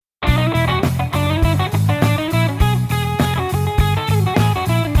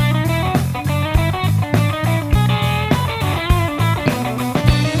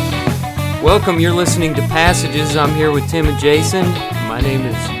Welcome, you're listening to Passages. I'm here with Tim and Jason. My name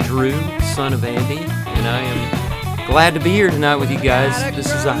is Drew, son of Andy, and I am glad to be here tonight with you guys. This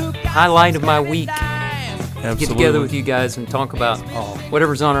is a highlight of my week. Absolutely. Get together with you guys and talk about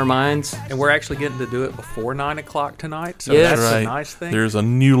whatever's on our minds. And we're actually getting to do it before 9 o'clock tonight, so Yes. that's Right. a nice thing. There's a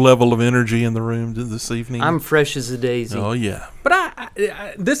new level of energy in the room this evening. I'm fresh as a daisy. Oh, yeah. But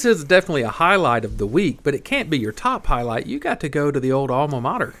this is definitely a highlight of the week, but it can't be your top highlight. You got to go to the old alma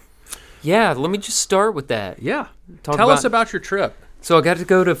mater. Yeah, let me just start with that. Yeah. Talk Tell us about your trip. So I got to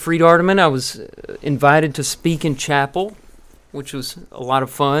go to Fried-Hardeman. I was invited to speak in chapel, which was a lot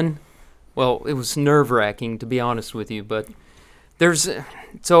of fun. Well, it was nerve-wracking, to be honest with you, but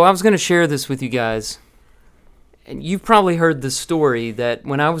so I was going to share this with you guys. And you've probably heard the story that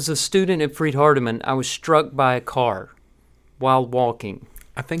when I was a student at Fried-Hardeman, I was struck by a car while walking.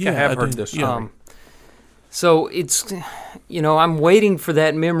 I think Yeah, I have I heard do. this Yeah. story. So it's, I'm waiting for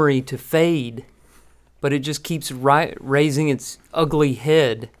that memory to fade, but it just keeps raising its ugly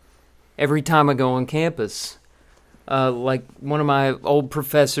head every time I go on campus. Like one of my old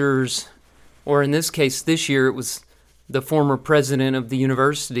professors, or in this case, this year, it was the former president of the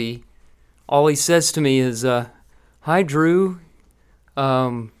university. All he says to me is, "Hi, Drew.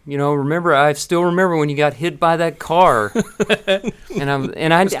 I still remember when you got hit by that car." and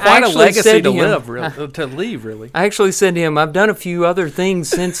I It's quite a actually legacy said to him, leave, really. I actually said to him, "I've done a few other things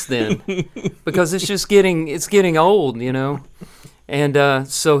since then, because it's just getting old, And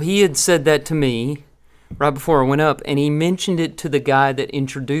so he had said that to me right before I went up, and he mentioned it to the guy that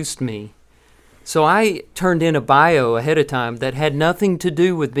introduced me. So I turned in a bio ahead of time that had nothing to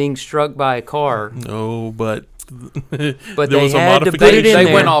do with being struck by a car. No, but But there they was a had to put it modification. in They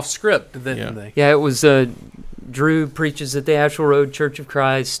there. went off script, didn't they? Yeah, it was Drew preaches at the Asheville Road Church of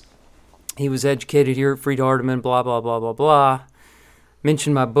Christ. He was educated here at Fried-Hardeman, blah, blah, blah, blah, blah.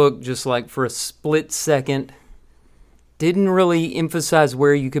 Mentioned my book just like for a split second. Didn't really emphasize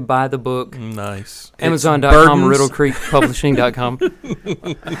where you could buy the book. Nice. Amazon.com, Burdens. RiddleCreekPublishing.com.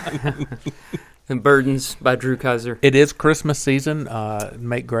 And Burdens by Drew Kaiser. It is Christmas season.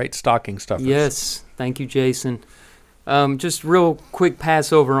 Make great stocking stuffers. Yes, thank you, Jason. Just real quick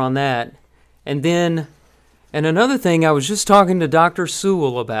pass over on that. And another thing I was just talking to Dr.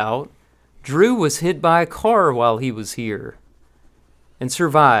 Sewell about, Drew was hit by a car while he was here and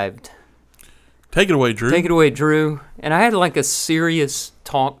survived. Take it away, Drew. Take it away, Drew. And I had like a serious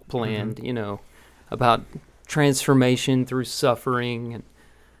talk planned, about transformation through suffering. And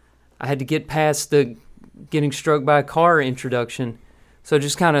I had to get past the getting struck by a car introduction. So I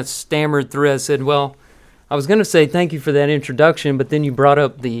just kind of stammered through it. I said, well, I was going to say thank you for that introduction, but then you brought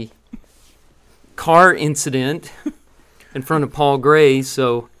up the car incident in front of Paul Gray,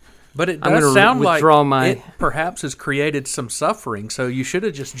 so But it I'm does gonna sound like withdraw my- it perhaps has created some suffering, so you should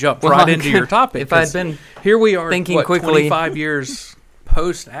have just jumped right into your topic. If I'd 'cause been here we are, thinking quickly. 25 years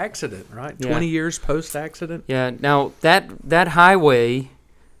post-accident, right? Yeah. 20 years post-accident? Yeah, now that highway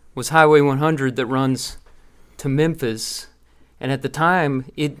was Highway 100 that runs to Memphis, and at the time,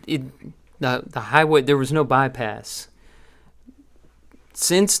 the highway, there was no bypass.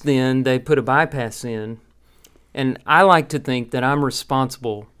 Since then, they put a bypass in, and I like to think that I'm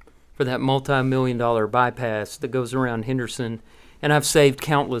responsible for that multi-million-dollar bypass that goes around Henderson, and I've saved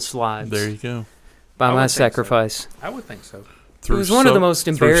countless lives There you go. by I my would think so. sacrifice. I would think so. It was one of the most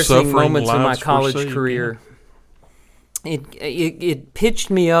embarrassing moments of my college career. career. It pitched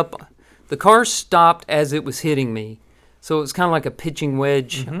me up. The car stopped as it was hitting me. So it was kind of like a pitching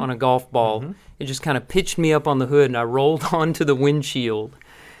wedge on a golf ball. It just kind of pitched me up on the hood, and I rolled onto the windshield.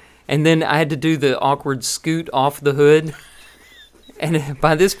 And then I had to do the awkward scoot off the hood. And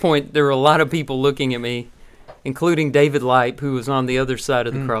by this point, there were a lot of people looking at me, including David Lipe, who was on the other side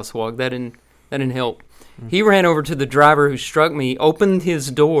of the crosswalk. That didn't help. He ran over to the driver who struck me, opened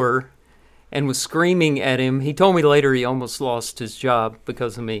his door, and was screaming at him. He told me later he almost lost his job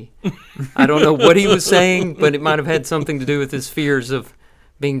because of me. I don't know what he was saying, but it might have had something to do with his fears of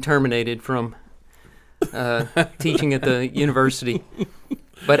being terminated from teaching at the university.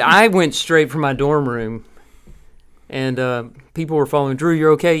 But I went straight for my dorm room, and people were following. Drew,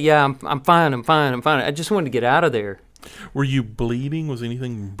 you're okay? Yeah, I'm fine. I just wanted to get out of there. Were you bleeding? Was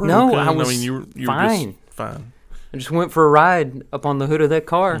anything broken? No, I was you were fine. Just fine. I just went for a ride up on the hood of that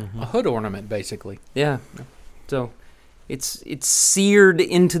car. A hood ornament, basically. Yeah. So it's seared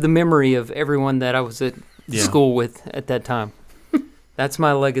into the memory of everyone that I was at school with at that time. That's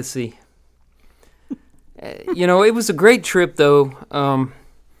my legacy. It was a great trip, though.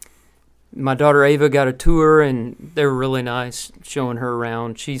 My daughter Ava got a tour, and they were really nice showing her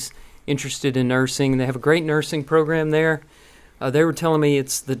around. She's interested in nursing. They have a great nursing program there. They were telling me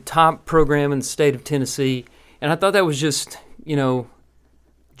it's the top program in the state of Tennessee, and I thought that was just, a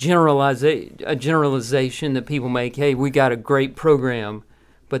generalization that people make. Hey, we got a great program,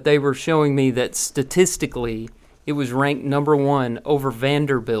 but they were showing me that statistically, it was ranked number 1 over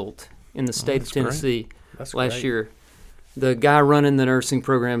Vanderbilt in the state of Tennessee last year. The guy running the nursing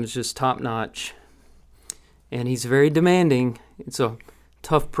program is just top notch, and he's very demanding. It's a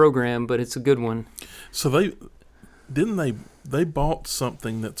tough program, but it's a good one. So they bought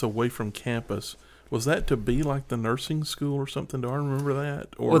something that's away from campus. Was that to be like the nursing school or something? Do I remember that?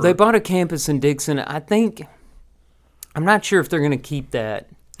 Or? Well, they bought a campus in Dixon. I'm not sure if they're going to keep that.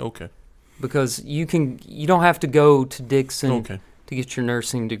 Okay. Because you don't have to go to Dixon to get your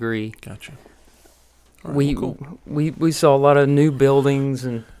nursing degree. Gotcha. All right, cool. We saw a lot of new buildings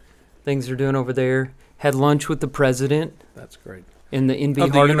and things they're doing over there. Had lunch with the president. That's great. In the NB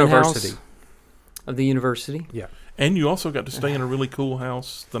of the Hardeman university. House of the university. Yeah. And you also got to stay in a really cool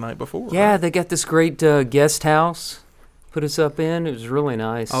house the night before. Yeah, right? they got this great guest house. Put us up in. It was really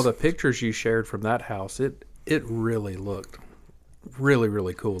nice. Oh, the pictures you shared from that house, it really looked really,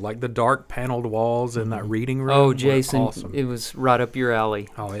 really cool. Like the dark paneled walls in that reading room. Oh, Jason, awesome. It was right up your alley.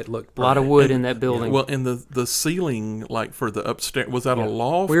 Oh, it looked a lot of wood in that building. Yeah. Well, and the ceiling, like for the upstairs, was that a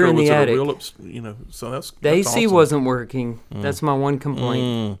loft? We were in was the it attic. A real so that's the AC awesome. wasn't working. That's my one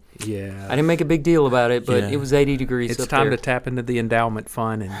complaint. Yeah. I didn't make a big deal about it, but it was 80 degrees It's up time there. to tap into the endowment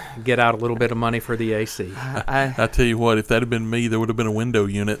fund and get out a little bit of money for the AC. I tell you what, if that had been me, there would have been a window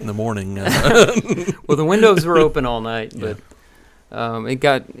unit in the morning. Well, the windows were open all night, but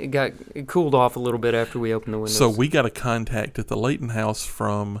it cooled off a little bit after we opened the windows. So we got a contact at the Layton house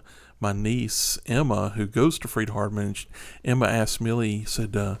from my niece Emma, who goes to Freed Hardman. And Emma asked Millie,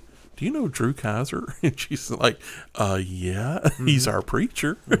 said, "Do you know Drew Kaiser?" And she's like, "Yeah, he's our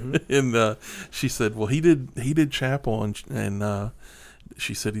preacher." And she said, "Well, he did chapel, and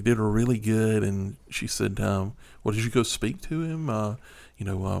she said he did really good." And she said, "Well, did you go speak to him?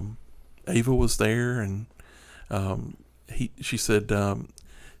 Ava was there, and she said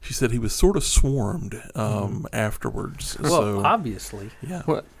he was sort of swarmed afterwards." Well, so, obviously. yeah.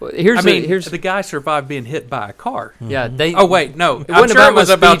 Well, here's the guy survived being hit by a car. Yeah, they. Oh wait, no. It I'm wasn't sure about it was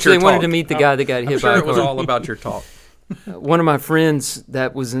my about speech. your They wanted talk. to meet the guy that got hit I'm by sure a it was car. all about your talk. One of my friends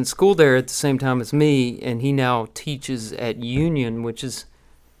that was in school there at the same time as me, and he now teaches at Union, which is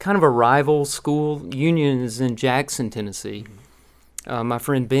kind of a rival school. Union is in Jackson, Tennessee. My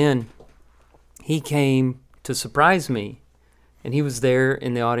friend Ben, he came to surprise me, and he was there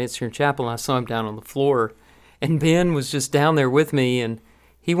in the audience here in chapel, and I saw him down on the floor, and Ben was just down there with me, and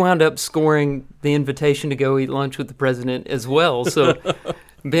he wound up scoring the invitation to go eat lunch with the president as well. So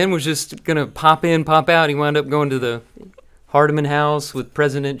Ben was just going to pop in, pop out. He wound up going to the Hardeman house with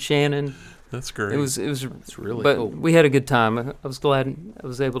President Shannon. That's great. It's really but cool. we had a good time. I was glad I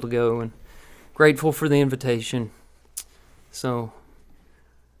was able to go and grateful for the invitation. So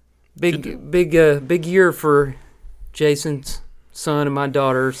big year for Jason's son and my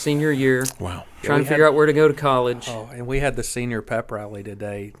daughter, senior year. Wow. Trying to figure out where to go to college. Oh, and we had the senior pep rally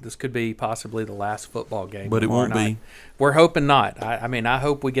today. This could be possibly the last football game. But it won't tomorrow be. night. We're hoping not. I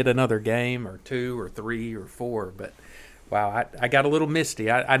hope we get another game or 2 or 3 or 4. But, wow, I got a little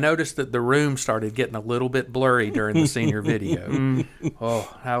misty. I noticed that the room started getting a little bit blurry during the senior video.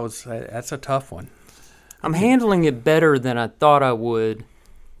 Oh, that's a tough one. I'm handling it better than I thought I would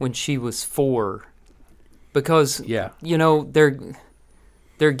when she was 4. Because, they're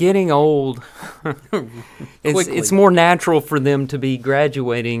getting old. It's more natural for them to be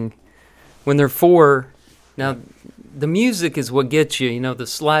graduating when they're 4. Now, the music is what gets you. The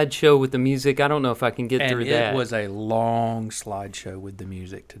slideshow with the music. I don't know if I can get through that. It was a long slideshow with the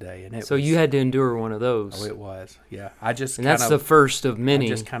music today, and you had to endure one of those. Oh, it was. Yeah, and that's the first of many. I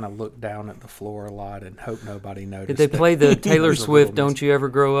just kind of looked down at the floor a lot and hope nobody noticed. Did they play the Taylor Swift "Don't You Ever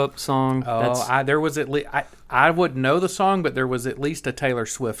Grow Up" song? Oh, there was at least I wouldn't know the song, but there was at least a Taylor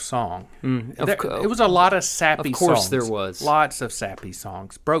Swift song. It was a lot of sappy songs. Of course there was. Lots of sappy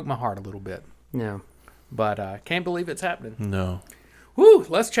songs. Broke my heart a little bit. Yeah. But can't believe it's happening. No. Woo,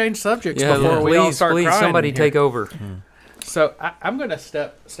 let's change subjects before we all start please, crying. Somebody take over. So I'm going to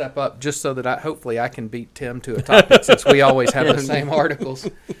step up just so that hopefully I can beat Tim to a topic since we always have the same articles.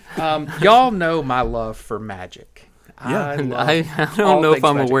 Y'all know my love for magic. Yeah. I don't know if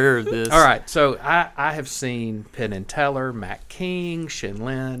I'm aware of this. All right, so I have seen Penn and Teller, Matt King, Shin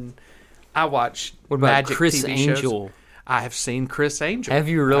Lin. I watch What about magic Chris TV Angel? shows. I have seen Chris Angel. Have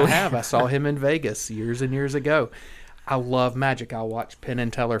you really? I have. I saw him in Vegas years and years ago. I love magic. I watch Penn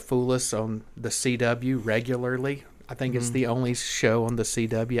and Teller Fool Us on the CW regularly. I think it's the only show on the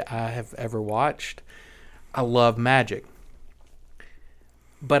CW I have ever watched. I love magic.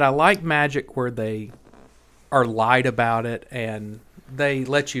 But I like magic where they are light about it and they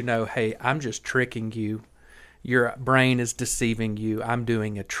let you know, hey, I'm just tricking you. Your brain is deceiving you. I'm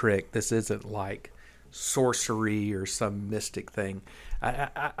doing a trick. This isn't like sorcery or some mystic thing.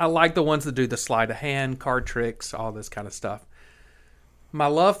 I like the ones that do the sleight of hand, card tricks, all this kind of stuff. My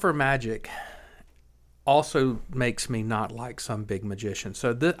love for magic also makes me not like some big magician.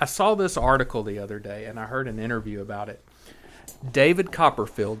 So I saw this article the other day, and I heard an interview about it. David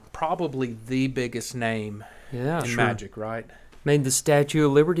Copperfield, probably the biggest name in magic, right? Made the Statue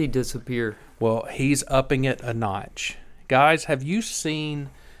of Liberty disappear. Well, he's upping it a notch. Guys, have you seen,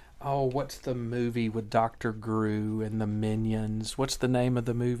 what's the movie with Dr. Gru and the Minions? What's the name of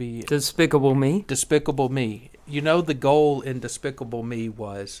the movie? Despicable Me? Despicable Me. You know the goal in Despicable Me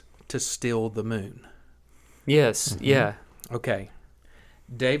was to steal the moon. Yes, yeah. Okay.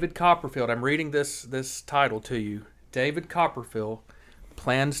 David Copperfield, I'm reading this title to you. David Copperfield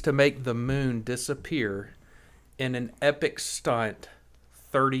plans to make the moon disappear in an epic stunt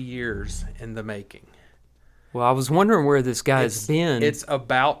 30 years in the making. Well, I was wondering where this guy's been. It's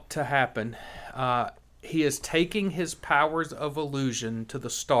about to happen. He is taking his powers of illusion to the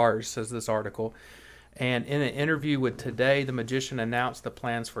stars, says this article. And in an interview with Today, the magician announced the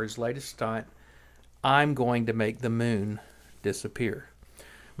plans for his latest stunt. I'm going to make the moon disappear.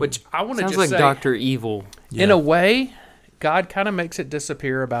 Which I want to just say... Sounds like Dr. Evil. Yeah. In a way, God kind of makes it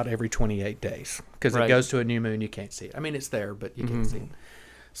disappear about every 28 days. Because it goes to a new moon, you can't see it. I mean, it's there, but you can't see it.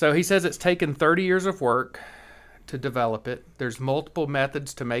 So he says it's taken 30 years of work to develop it. There's multiple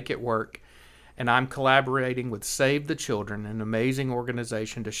methods to make it work. And I'm collaborating with Save the Children, an amazing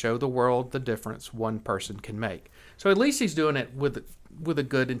organization to show the world the difference one person can make. So at least he's doing it with a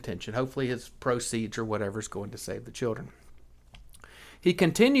good intention. Hopefully his proceeds or whatever is going to save the children. He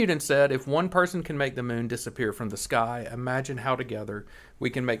continued and said, if one person can make the moon disappear from the sky, imagine how together we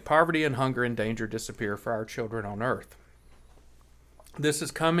can make poverty and hunger and danger disappear for our children on Earth. This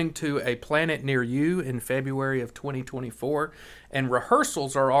is coming to a planet near you in February of 2024, and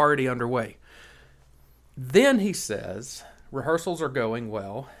rehearsals are already underway. Then he says, rehearsals are going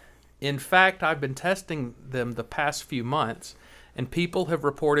well. In fact, I've been testing them the past few months, and people have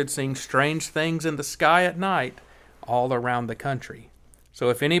reported seeing strange things in the sky at night all around the country. So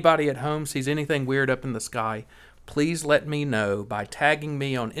if anybody at home sees anything weird up in the sky, please let me know by tagging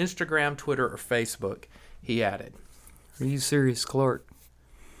me on Instagram, Twitter, or Facebook, he added. Are you serious, Clark?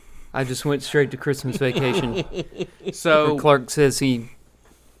 I just went straight to Christmas Vacation. So where Clark says there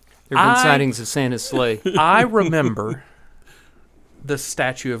have been sightings of Santa's sleigh. I remember the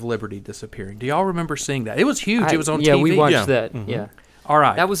Statue of Liberty disappearing. Do y'all remember seeing that? It was huge. It was on TV. Yeah, we watched that. Mm-hmm. Yeah. All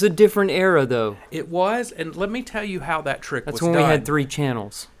right. That was a different era, though. It was, and let me tell you how that trick was done. That's when we had 3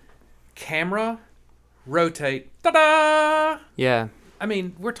 channels. Camera, rotate, ta-da! Yeah. I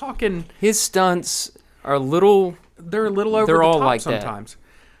mean, we're talking... His stunts are a little... They're a little over the top like sometimes.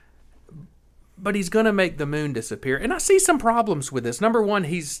 But he's going to make the moon disappear. And I see some problems with this. Number one,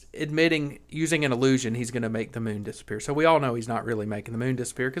 he's admitting, using an illusion, he's going to make the moon disappear. So we all know he's not really making the moon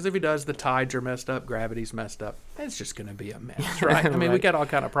disappear, because if he does, the tides are messed up, gravity's messed up. It's just going to be a mess, right? I mean, we got all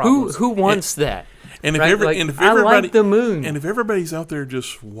kind of problems. Who wants that? And if, right? I like the moon. And if everybody's out there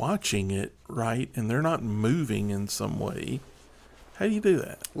just watching it, right, and they're not moving in some way, how do you do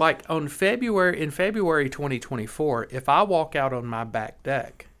that? Like in February 2024, if I walk out on my back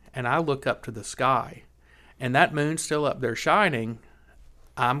deck and I look up to the sky and that moon's still up there shining,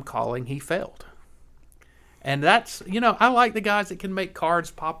 I'm calling he failed. And that's, I like the guys that can make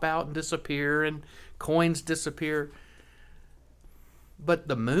cards pop out and disappear and coins disappear. But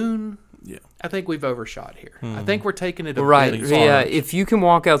the moon, I think we've overshot here. I think we're taking it a bit far. Yeah, if you can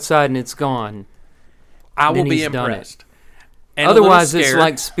walk outside and it's gone, I will be impressed. And otherwise, it's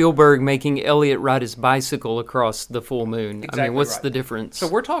like Spielberg making Elliot ride his bicycle across the full moon. Exactly. I mean, what's the difference? So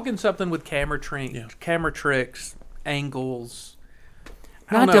we're talking something with camera tricks, angles.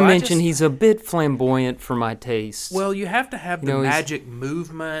 Not to mention, he's a bit flamboyant for my taste. Well, you have to have the magic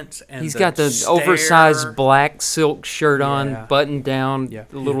movements. And he's got the oversized black silk shirt on, buttoned down a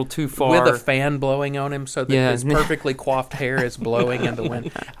little too far. With a fan blowing on him so that his perfectly coiffed hair is blowing in the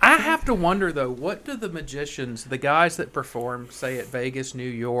wind. I have to wonder, though, what do the magicians, the guys that perform, say, at Vegas, New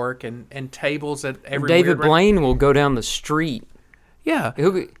York, and tables at every David Blaine will go down the street. Yeah.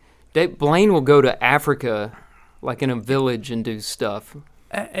 Blaine will go to Africa, like in a village, and do stuff.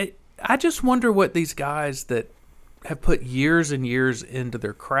 I just wonder what these guys that have put years and years into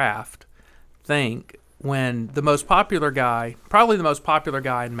their craft think when the most popular guy, probably the most popular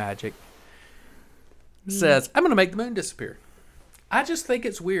guy in magic, says, I'm going to make the moon disappear. I just think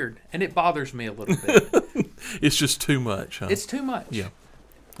it's weird, and it bothers me a little bit. It's just too much, huh? It's too much. Yeah.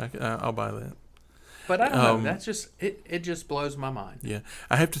 I'll buy that. But I don't know. That's just it just blows my mind. Yeah.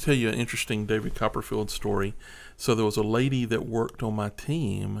 I have to tell you an interesting David Copperfield story. So there was a lady that worked on my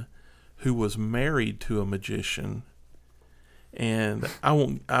team who was married to a magician. And I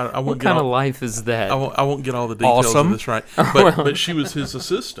won't What get kind all, of life is that? I won't get all the details Awesome. of this right. But she was his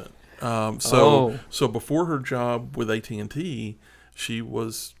assistant. So before her job with AT&T, she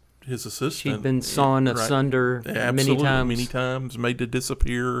was his assistant. She'd been sawn asunder many times, made to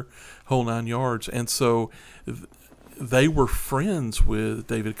disappear, whole 9 yards. And so they were friends with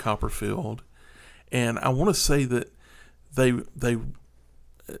David Copperfield. And I want to say that maybe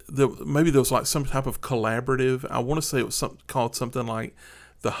there was like some type of collaborative. I want to say it was called something like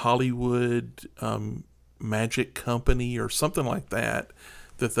the Hollywood Magic Company or something like that.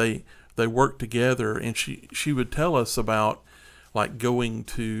 That they worked together, and she would tell us about like going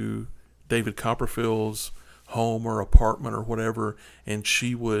to David Copperfield's home or apartment or whatever, and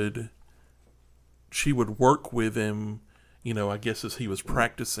she would work with him. I guess as he was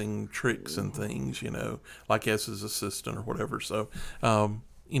practicing tricks and things, like as his assistant or whatever. So,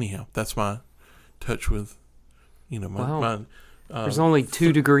 anyhow, that's my touch with, Wow. There's only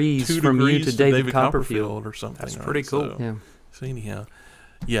 2 degrees from you to David Copperfield or something. That's pretty cool. So anyhow,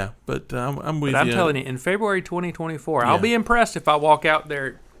 yeah, but I'm with But you. I'm telling you, in February 2024, I'll be impressed if I walk out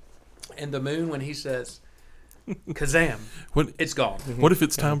there in the moon when he says, "Kazam!" It's gone. What if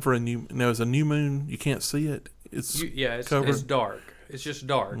it's time for a new? Now, is a new moon? You can't see it. It's dark. It's just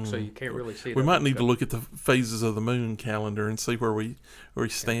dark, so you can't really see it. We might need to look at the phases of the moon calendar and see where we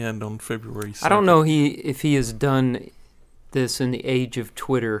stand on February 2nd. I don't know if he has done this in the age of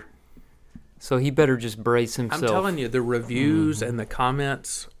Twitter, so he better just brace himself. I'm telling you, the reviews and the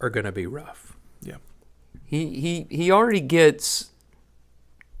comments are going to be rough. Yeah. He already gets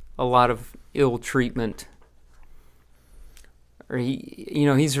a lot of ill treatment. Or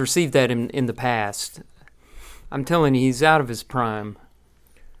he's received that in the past. I'm telling you, he's out of his prime.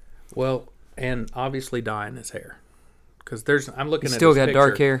 Well, and obviously dyeing his hair, because I'm looking at still his got picture,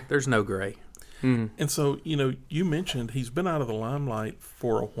 dark hair. There's no gray. And so you mentioned he's been out of the limelight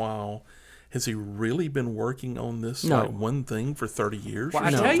for a while. Has he really been working on this one thing for 30 years? Well,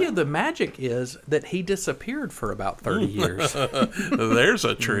 I tell you, the magic is that he disappeared for about 30 years. There's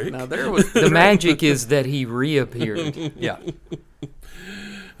a trick. Now the magic is that he reappeared. Yeah.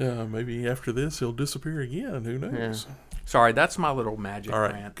 Maybe after this he'll disappear again. Who knows? Yeah. Sorry, that's my little magic All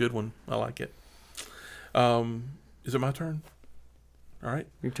right, rant. good one. I like it. Is it my turn? All right.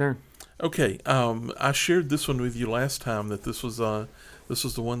 Your turn. Okay. I shared this one with you last time that this was the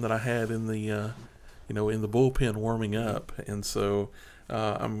one that I had in the in the bullpen warming up, and so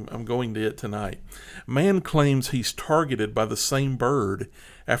I'm going to it tonight. Man claims he's targeted by the same bird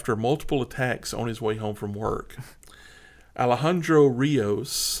after multiple attacks on his way home from work. Alejandro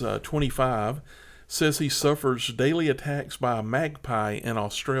Rios, 25, says he suffers daily attacks by a magpie in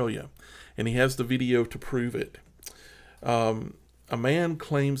Australia, and he has the video to prove it. A man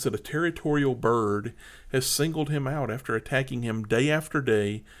claims that a territorial bird has singled him out after attacking him day after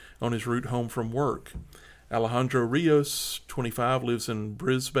day on his route home from work. Alejandro Rios, 25, lives in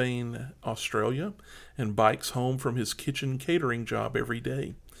Brisbane, Australia, and bikes home from his kitchen catering job every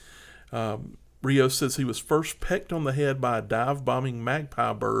day. Rios says he was first pecked on the head by a dive-bombing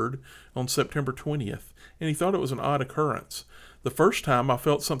magpie bird on September 20th, and he thought it was an odd occurrence. The first time I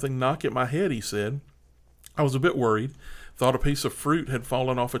felt something knock at my head, he said. I was a bit worried, thought a piece of fruit had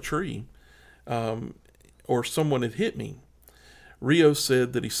fallen off a tree, or someone had hit me. Rios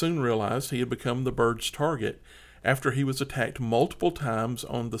said that he soon realized he had become the bird's target after he was attacked multiple times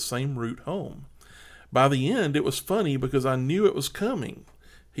on the same route home. By the end, it was funny because I knew it was coming,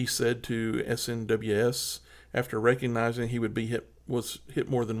 he said to SNWS after recognizing he was hit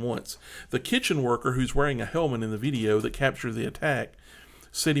more than once. The kitchen worker, who's wearing a helmet in the video that captured the attack,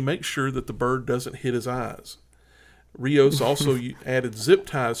 said he makes sure that the bird doesn't hit his eyes. Rios also added zip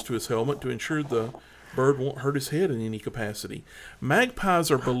ties to his helmet to ensure the bird won't hurt his head in any capacity. Magpies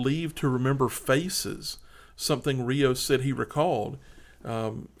are believed to remember faces, something Rios said he recalled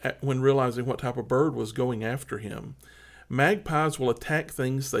when realizing what type of bird was going after him. Magpies will attack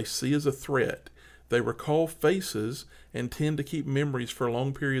things they see as a threat. They recall faces and tend to keep memories for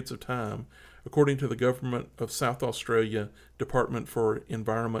long periods of time, according to the Government of South Australia Department for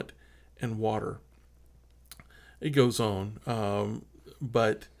Environment and Water. It goes on,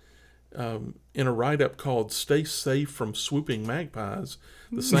 but in a write-up called Stay Safe from Swooping Magpies,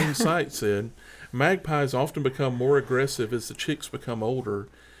 the same site said, magpies often become more aggressive as the chicks become older,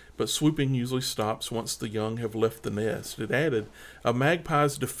 but swooping usually stops once the young have left the nest. It added, a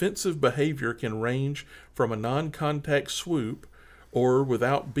magpie's defensive behavior can range from a non-contact swoop or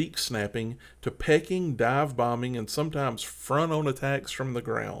without beak snapping, to pecking, dive bombing, and sometimes front-on attacks from the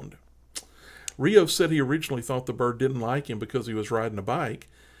ground. Rio said he originally thought the bird didn't like him because he was riding a bike,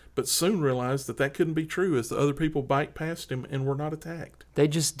 but soon realized that couldn't be true as the other people biked past him and were not attacked. They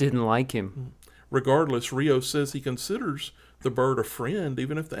just didn't like him. Regardless, Rio says he considers the bird a friend,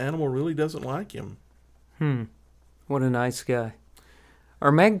 even if the animal really doesn't like him. What a nice guy.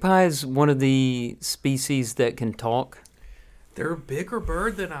 Are magpies one of the species that can talk? They're a bigger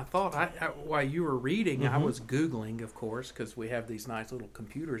bird than I thought. While you were reading, I was Googling, of course, because we have these nice little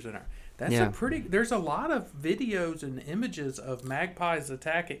computers in our... There's a lot of videos and images of magpies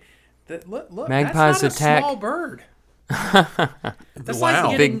attacking. Look, magpies that's not attack. A small bird. That's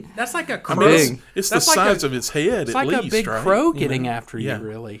Wow. That's like a crow. Big. It's the size of its head, It's at like least, a big right? crow getting after you, Yeah.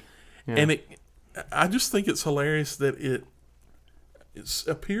 really. Yeah. And I just think it's hilarious that it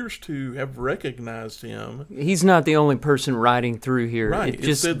appears to have recognized him. He's not the only person riding through here. Right. It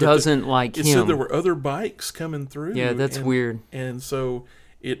just said that doesn't like It him. said there were other bikes coming through. Yeah, that's weird. And so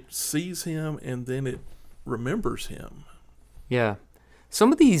it sees him and then it remembers him. Yeah.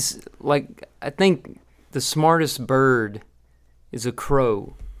 Some of these, like, I think the smartest bird is a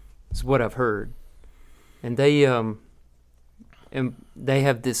crow, is what I've heard. And they have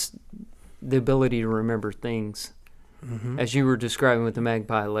the ability to remember things. As you were describing with the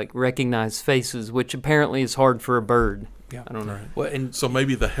magpie, like recognize faces, which apparently is hard for a bird. Yeah. I don't know. Well, and So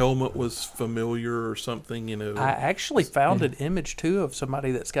maybe the helmet was familiar or something, I actually found an image, too, of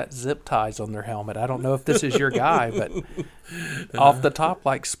somebody that's got zip ties on their helmet. I don't know if this is your guy, but off the top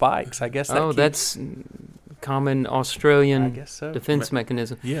like spikes. I guess That's common I Australian guess so. defense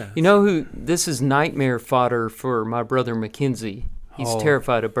mechanism. Yeah. You know who? This is nightmare fodder for my brother Mackenzie. He's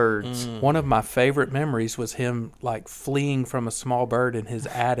terrified of birds. One of my favorite memories was him like fleeing from a small bird in his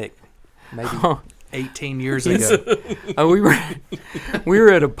attic, maybe 18 years ago. We were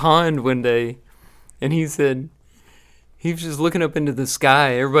at a pond one day, and he said he was just looking up into the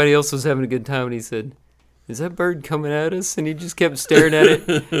sky. Everybody else was having a good time, and he said, "Is that bird coming at us?" And he just kept staring at it,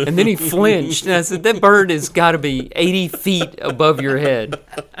 and then he flinched. And I said, "That bird has got to be 80 feet above your head."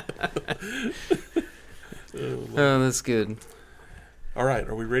 Oh, that's good. All right,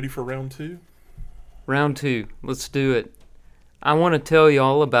 are we ready for round 2? Round 2. Let's do it. I want to tell you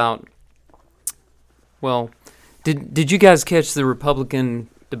all about. Well, did you guys catch the Republican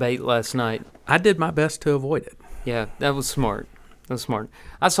debate last night? I did my best to avoid it. Yeah, that was smart.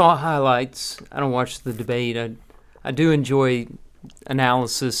 I saw highlights. I don't watch the debate. I do enjoy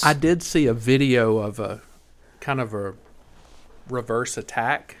analysis. I did see a video of a kind of a reverse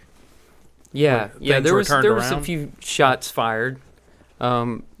attack. Yeah. Things There were was turned a around. few shots fired.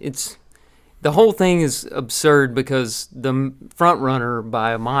 It's the whole thing is absurd because the front runner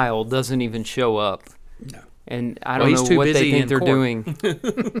by a mile doesn't even show up. No. And I Well, don't he's know too what they busy think in they're court.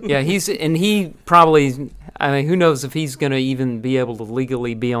 doing. Yeah, he probably. I mean, who knows if he's going to even be able to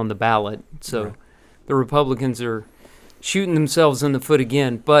legally be on the ballot? So, Right. The Republicans are shooting themselves in the foot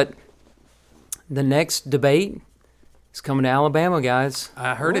again. But the next debate is coming to Alabama, guys.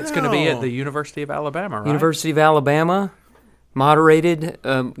 I heard it's going to be at Wow. the University of Alabama, right? University of Alabama, moderated.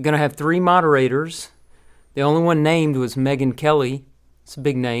 Going to have 3 moderators. The only one named was Megyn Kelly. It's a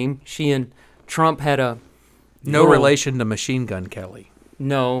big name. She and Trump had a No relation to Machine Gun Kelly.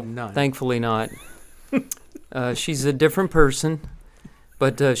 No, None. thankfully not. She's a different person,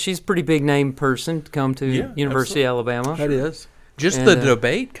 but she's a pretty big name person to come to Yeah, University of Alabama. That is. Just And, the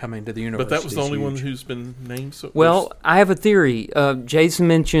debate coming to the university. But that was the is only one huge. who's been named. So Well, I have a theory. Jason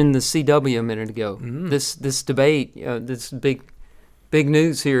mentioned the CW a minute ago. This debate, this big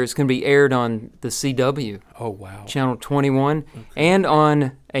news here is going to be aired on the CW, Oh, wow. Channel 21, and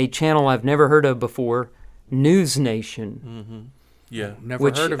on a channel I've never heard of before, News Nation, yeah. Never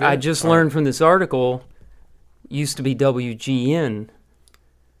which heard of it. I just learned from this article used to be WGN.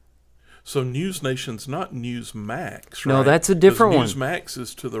 So News Nation's not Newsmax, right? No, that's a different one. Newsmax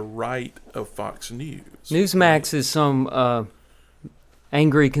is to the right of Fox News. Newsmax is some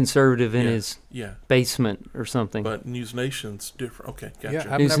angry conservative in his Yeah, basement or something. but News Nation's different. Okay, gotcha.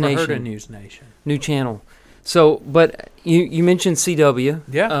 Yeah, I've News never heard Nation. of News Nation. New channel. So, but you mentioned CW.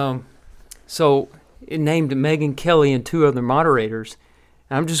 Yeah. So it named Megyn Kelly and 2 other moderators.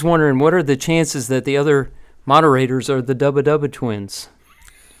 I'm just wondering, what are the chances that the other moderators are the Dubba Dubba twins?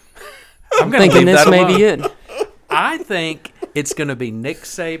 I'm gonna Thinking leave this that may alone. be it. I think it's going to be Nick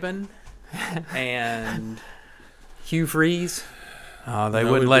Saban and Hugh Freeze. they No,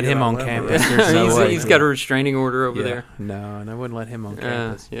 wouldn't it'd let be him on Alabama, campus. right? There's no way. he's got a restraining order over there. No, they wouldn't let him on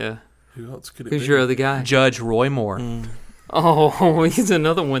campus. Yeah. Who else could it Who's be? your other guy? Judge Roy Moore. Oh, he's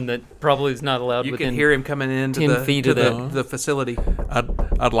another one that probably is not allowed You within can hear him coming into 10 feet of the facility.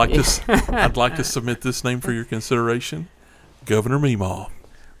 I'd like to submit this name for your consideration, Governor Meemaw.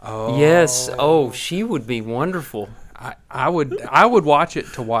 Oh. Yes. Oh, she would be wonderful. I would watch it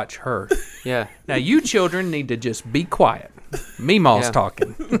to watch her. Yeah. Now you children need to just be quiet. Meemaw's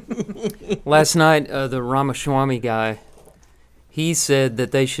talking. Last night, the Ramaswamy guy, he said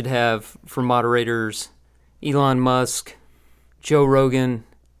that they should have for moderators Elon Musk, Joe Rogan,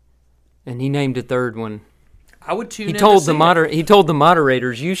 and he named a third one. I would tune He in told to the see it. he told the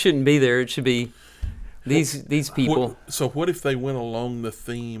moderators, you shouldn't be there. It should be these people. So what if they went along the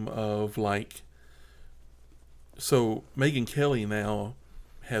theme of like? So Megyn Kelly now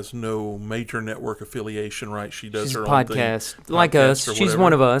has no major network affiliation, right? She does She's her a own thing, podcast like podcast us. or She's whatever.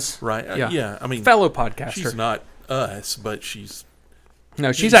 one of us. Right? Yeah. I mean, Fellow podcaster. she's not us, but she's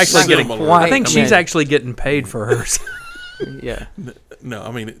No, she's actually getting. similar. I think she's Yeah. actually getting paid for hers. Yeah. no.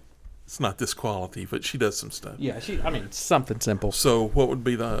 I mean, it's not this quality, but she does some stuff. Yeah, it's something simple. So what would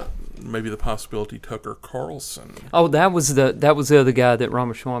be maybe the possibility Tucker Carlson? Oh, that was the other guy that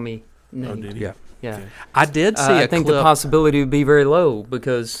Ramaswamy named. Oh, did he? Yeah. Yeah. Okay. I did see I a think clip. the possibility would be very low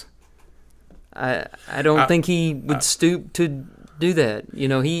because I don't think he would stoop to do that. You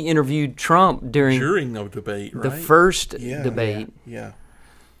know, he interviewed Trump during a debate, right? the first Yeah. debate. Yeah.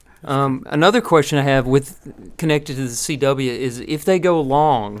 Another question I have connected to the CW is if they go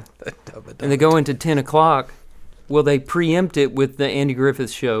long and they go into 10 o'clock, will they preempt it with the Andy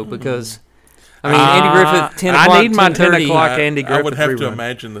Griffith show? Because I mean, Andy Griffith, 10 o'clock, I need my 10 10:30. o'clock Andy Griffith I would have to rerun.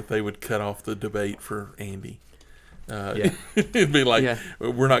 imagine that they would cut off the debate for Andy. Yeah. It'd be like, Yeah.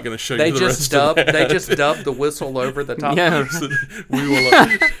 we're not going to show They you the just rest dub. of that. They just dub the whistle over the top. Yeah. We will.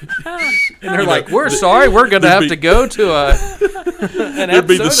 And they're like, "We're sorry, we're going to there'd have be- to go to an There'd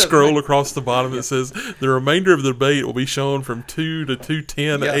be the episode of- scroll across the bottom that says the remainder of the debate will be shown from 2 to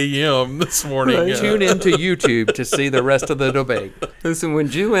 2:10 a.m. this morning. Tune into YouTube to see the rest of the debate. Listen, when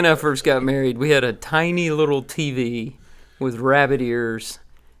Julie and I first got married, we had a tiny little TV with rabbit ears,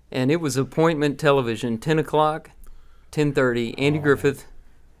 and it was appointment television, 10 o'clock, 10:30, Andy Griffith,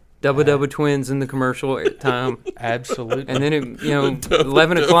 Dubba Twins in the commercial time. Absolutely. And then,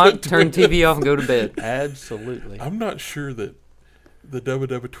 11 o'clock, turn TV off and go to bed. Absolutely. I'm not sure that the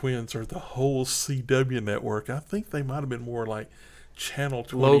Dubba Twins are the whole CW network. I think they might have been more like Channel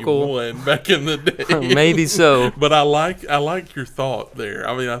 21 Local. back in the day. Maybe so. But I like your thought there.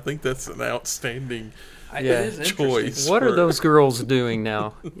 I mean, I think that's an outstanding Yeah. It is choice. What are for- those girls doing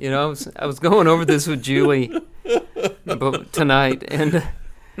now? I was going over this with Julie tonight, and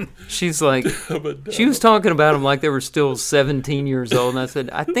she's like, she was talking about them like they were still 17 years old, and I said,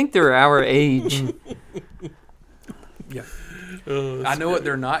 I think they're our age. Yeah. I know what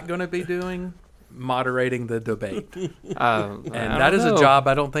they're not going to be doing. Moderating the debate. And that is a job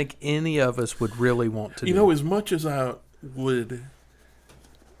I don't think any of us would really want to do. You know, as much as I would,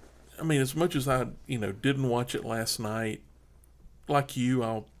 as much as I, didn't watch it last night, like you,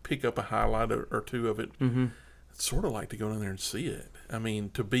 I'll pick up a highlight or two of it. Mm-hmm. I'd sort of like to go in there and see it. I mean,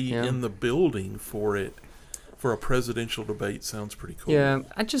 to be Yeah. in the building for it, for a presidential debate sounds pretty cool. Yeah,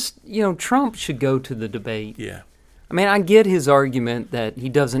 I just, Trump should go to the debate. Yeah. I mean, I get his argument that he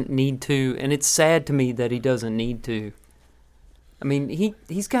doesn't need to, and it's sad to me that he doesn't need to. I mean,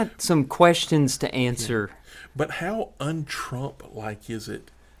 he's got some questions to answer. But how un-Trump-like is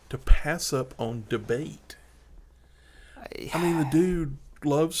it to pass up on debate? I mean, the dude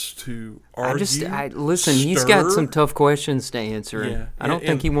loves to argue. Listen, he's got stir. some tough questions to answer. And Yeah. I don't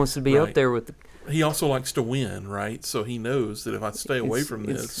think he wants to be right. up there with. He also likes to win, right? So he knows that if I stay away from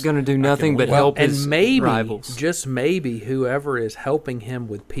this, it's going to do I can nothing but win. help and his maybe, rivals. just maybe, whoever is helping him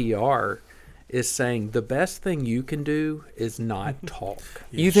with PR is saying the best thing you can do is not talk.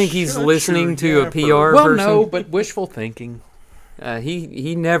 You think he's Shut listening your to a yapper. PR Well, person? no, but wishful thinking.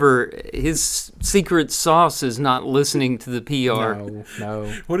 He never, his secret sauce is not listening to the PR.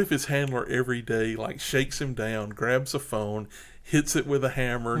 No. What if his handler every day shakes him down, grabs a phone, hits it with a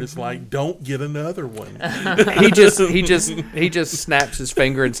hammer, and is like, "Don't get another one." he just snaps his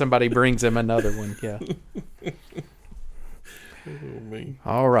finger and somebody brings him another one. Yeah. Me.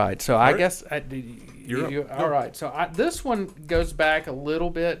 All right. So I guess You're up. all right. So this one goes back a little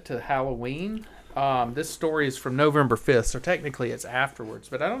bit to Halloween. This story is from November 5th, so technically it's afterwards.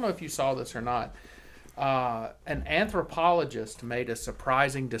 But I don't know if you saw this or not. An anthropologist made a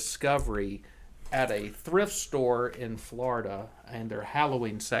surprising discovery at a thrift store in Florida and their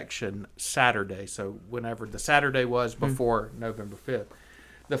Halloween section Saturday. So whenever the Saturday was before November 5th.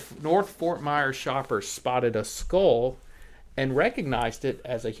 The North Fort Myers shoppers spotted a skull and recognized it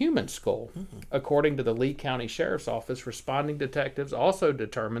as a human skull. According to the Lee County Sheriff's Office, responding detectives also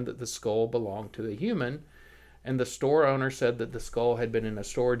determined that the skull belonged to a human, and the store owner said that the skull had been in a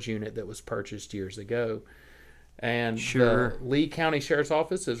storage unit that was purchased years ago. And the Lee County Sheriff's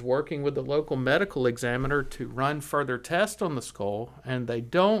Office is working with the local medical examiner to run further tests on the skull, and they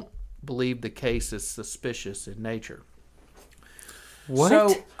don't believe the case is suspicious in nature. What?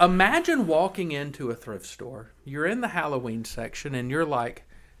 So imagine walking into a thrift store. You're in the Halloween section, and you're like,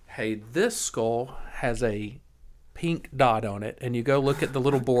 hey, this skull has a pink dot on it. And you go look at the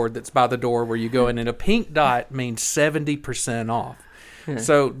little board that's by the door where you go in, and a pink dot means 70% off.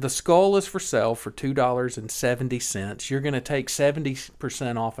 So the skull is for sale for $2.70. You're going to take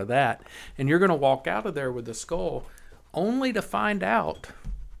 70% off of that, and you're going to walk out of there with the skull, only to find out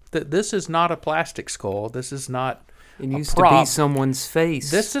that this is not a plastic skull. This is not It used to be someone's face.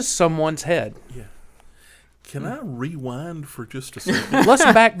 This is someone's head. Yeah. Can I rewind for just a second? Let's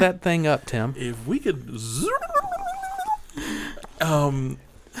back that thing up, Tim. If we could...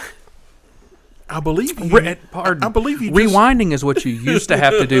 I believe you... Pardon. I believe you just... Rewinding is what you used to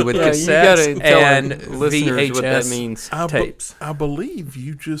have to do with cassettes and VHS what that means. tapes. I believe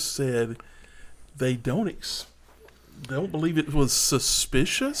you just said they don't believe it was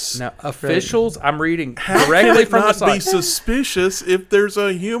suspicious. Now, officials, I'm reading How directly can it from the not site. be suspicious if there's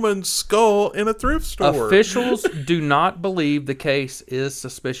a human skull in a thrift store? Officials do not believe the case is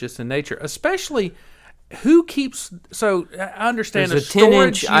suspicious in nature, especially who keeps. So I understand There's a a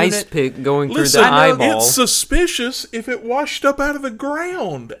 10-inch storage ice unit. pick going Listen, through the eyeball. it's suspicious if it washed up out of the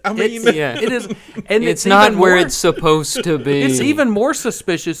ground. I mean, It is, and it's not even where more- it's supposed to be. It's even more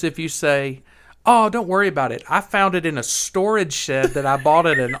suspicious if you say, "Oh, don't worry about it. I found it in a storage shed that I bought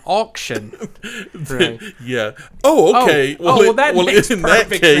at an auction." Right. yeah. Oh, okay. well, that makes in that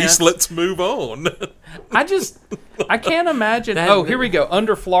perfect case, sense. let's move on. I can't imagine. Here we go.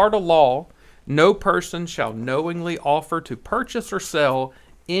 Under Florida law, no person shall knowingly offer to purchase or sell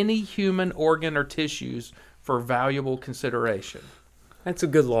any human organ or tissues for valuable consideration. That's a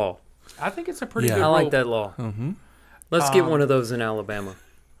good law. I think it's a pretty Yeah. good I rule. like that law. Mm-hmm. Let's get one of those in Alabama.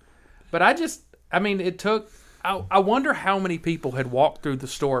 But it took. I wonder how many people had walked through the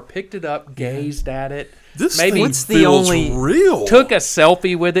store, picked it up, gazed at it. This maybe thing What's the feels only- real. took a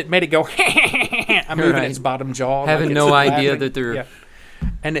selfie with it, made it go. I'm moving Right. its bottom jaw, Having like no it's idea laughing. that they're- Yeah.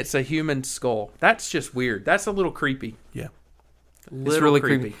 And it's a human skull. That's just weird. That's a little creepy. Yeah. It's really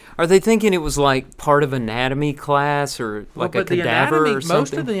creepy. Are they thinking it was like part of anatomy class or like a cadaver or something?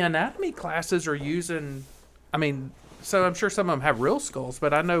 Most of the anatomy classes are using. So I'm sure some of them have real skulls,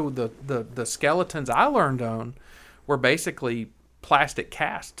 but I know the skeletons I learned on were basically plastic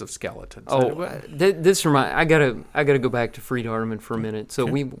casts of skeletons. This reminds. I gotta go back to Fried Hardeman for a minute. So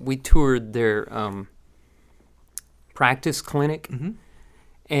we toured their practice clinic,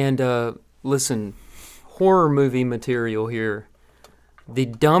 and listen, horror movie material here. The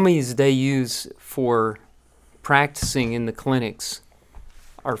dummies they use for practicing in the clinics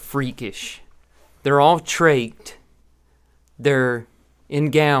are freakish. They're all trached. They're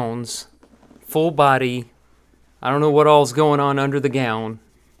in gowns, full body. I don't know what all's going on under the gown.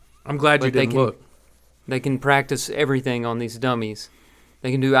 I'm glad you didn't look. They can practice everything on these dummies.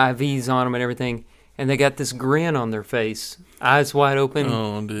 They can do IVs on them and everything. And they got this grin on their face. Eyes wide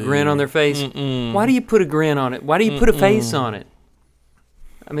open, grin on their face. Why do you put a grin on it? Why do you put a face on it?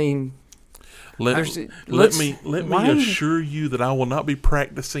 I mean... Let me assure you that I will not be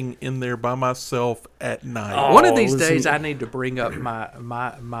practicing in there by myself at night. One of these days, I need to bring up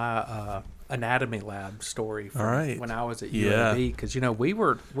my anatomy lab story from when I was at UAB, because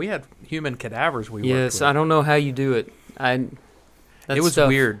we had human cadavers we worked with. I don't know how you do it. It was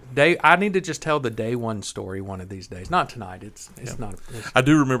weird. I need to just tell the day one story one of these days. Not tonight. It's not. I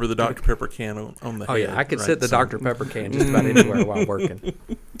do remember the Dr. Pepper can on the head. Oh yeah, I could sit the Dr. Pepper can just about anywhere while working.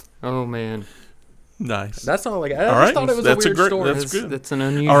 Oh man. Nice. That's all I got. I just thought it was a weird story. That's good. That's an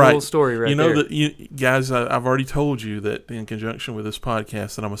unusual story right there. That guys, I've already told you that in conjunction with this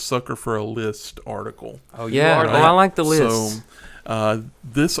podcast that I'm a sucker for a list article. Oh, yeah. You are, I like the list. So,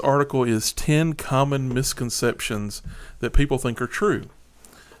 this article is 10 common misconceptions that people think are true.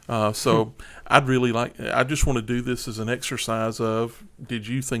 I just want to do this as an exercise of, did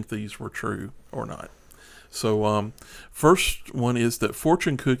you think these were true or not? So, first one is that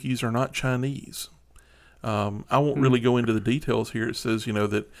fortune cookies are not Chinese. I won't really go into the details here. It says,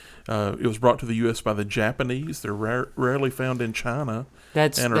 that it was brought to the U.S. by the Japanese. They're rarely found in China.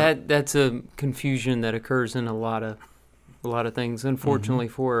 That's a confusion that occurs in a lot of things. Unfortunately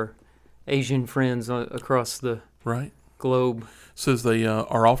for Asian friends across the globe. It says they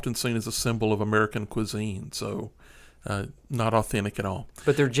are often seen as a symbol of American cuisine. So Not authentic at all.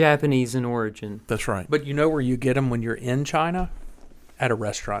 But they're Japanese in origin. That's right. But you know where you get them when you're in China? At a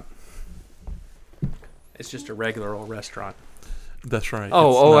restaurant. It's just a regular old restaurant. That's right.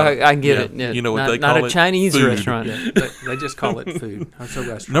 I get it. Yeah, you know what not, they call not it? a Chinese Food. restaurant. They just call it food. It's a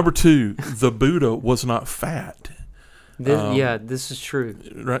restaurant. Number 2, the Buddha was not fat. This is true.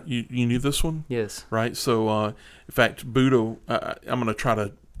 Right? You knew this one? Yes. Right? So, in fact, Buddha, I'm going to try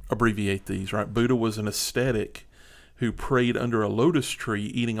to abbreviate these, right? Buddha was an ascetic who prayed under a lotus tree,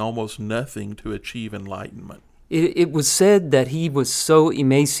 eating almost nothing to achieve enlightenment. It was said that he was so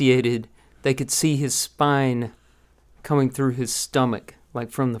emaciated they could see his spine coming through his stomach,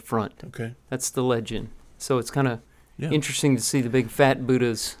 like from the front. Okay. That's the legend. So it's kind of interesting to see the big fat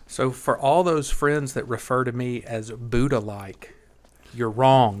Buddhas. So for all those friends that refer to me as Buddha-like, you're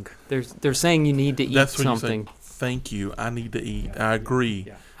wrong. They're saying you need to eat That's when something. you say, thank you, I need to eat. I agree.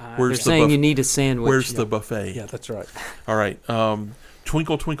 Yeah. They're saying you need a sandwich. Where's the buffet? Yeah, that's right. All right.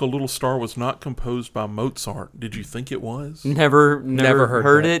 Twinkle, Twinkle, Little Star was not composed by Mozart. Did you think it was? Never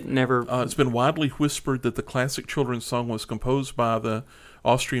heard that. it. Never. It's been widely whispered that the classic children's song was composed by the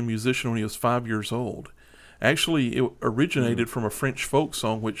Austrian musician when he was 5 years old. Actually, it originated from a French folk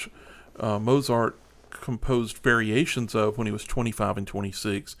song, which Mozart composed variations of when he was 25 and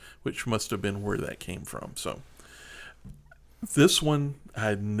 26, which must have been where that came from. So, this one I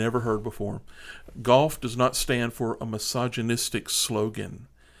had never heard before. Golf does not stand for a misogynistic slogan.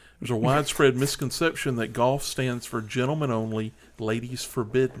 There's a widespread misconception that golf stands for gentlemen only, ladies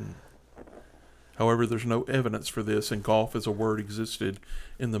forbidden. However, there's no evidence for this, and golf as a word existed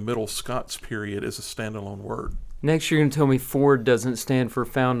in the Middle Scots period as a standalone word. Next, you're going to tell me Ford doesn't stand for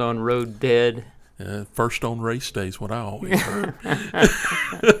found on road dead. First on race day is what I always heard.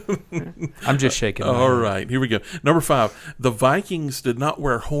 I'm just shaking my All head. right, here we go. Number 5, the Vikings did not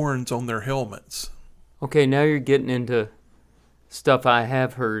wear horns on their helmets. Okay, now you're getting into stuff I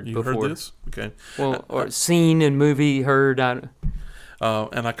have heard You before. heard this? Okay. Well, or seen in movie, heard. An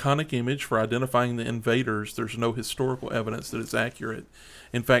iconic image for identifying the invaders. There's no historical evidence that it's accurate.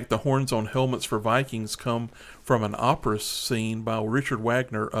 In fact, the horns on helmets for Vikings come from an opera scene by Richard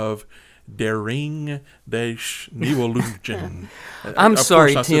Wagner of Der Ring des Nibelungen. I'm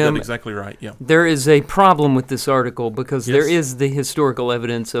sorry, I said Tim. that exactly right. Yeah. There is a problem with this article because Yes. there is the historical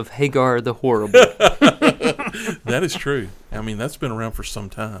evidence of Hagar the Horrible. That is true. I mean, that's been around for some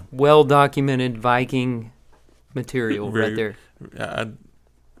time. Well-documented Viking material right there.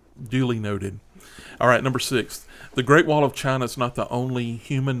 Duly noted. All right, number 6. The Great Wall of China is not the only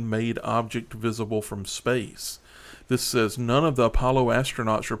human-made object visible from space. This says none of the Apollo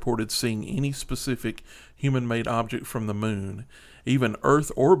astronauts reported seeing any specific human-made object from the moon. Even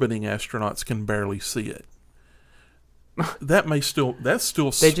Earth-orbiting astronauts can barely see it. That's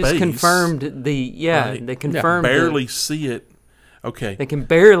still space. They just confirmed Right. they confirmed barely see it. Okay. They can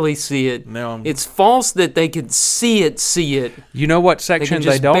barely see it. Now It's false that they could see it. You know what section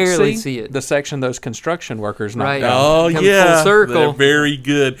just they don't barely see? see it. The section those construction workers knocked Right. down. Oh, Come yeah. full circle. They're very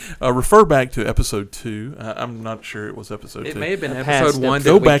good. Refer back to episode 2. I'm not sure it was episode 2. It may have been A past episode 1.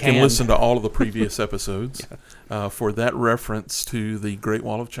 Go that we back and canned. listen to all of the previous episodes for that reference to the Great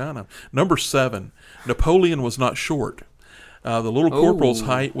Wall of China. Number 7, Napoleon was not short. The little corporal's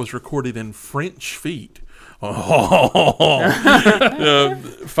height was recorded in French feet. 5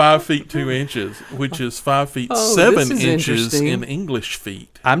 feet 2 inches, which is 5 feet 7 this is inches interesting. in English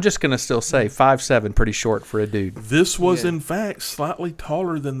feet. I'm just going to still say 5'7", pretty short for a dude. This was, in fact, slightly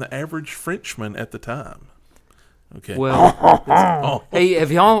taller than the average Frenchman at the time. Okay. Well, hey,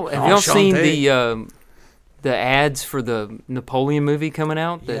 have y'all seen Enchanté. the ads for the Napoleon movie coming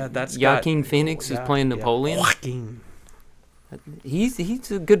out? Yeah, That that's got- Joaquin Phoenix is yeah, playing yeah. Napoleon. Joaquin. He's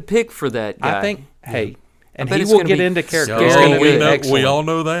a good pick for that guy. I think, hey, and bet he it's will gonna get be into character. scary He's good. going to be We excellent. all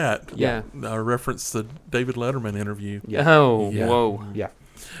know that. Yeah. Reference the David Letterman interview. Oh, Yeah. whoa. Yeah.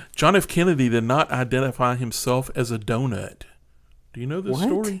 John F. Kennedy did not identify himself as a donut. Do you know this What?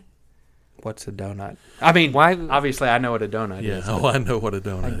 story? What's a donut? I mean, Why obviously I know what a donut Yeah. is. Oh, I know what a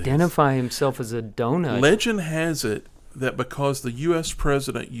donut is. identify himself as a donut? Legend has it that because the U.S.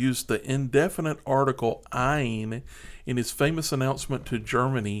 president used the indefinite article ein in his famous announcement to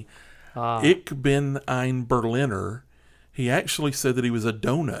Germany, Ich bin ein Berliner, he actually said that he was a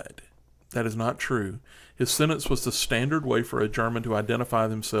donut. That is not true. His sentence was the standard way for a German to identify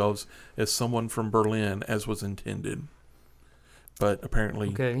themselves as someone from Berlin, as was intended. But apparently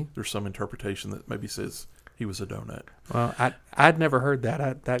there's some interpretation that maybe says he was a donut. Well, I'd never heard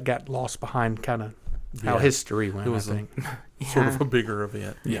that. That got lost behind kind of how Yeah. history went, It was I think. Sort of a bigger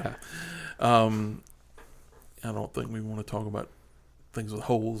event. Yeah. I don't think we want to talk about things with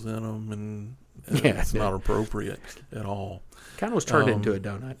holes in them and It's not appropriate at all. Kind of was turned into a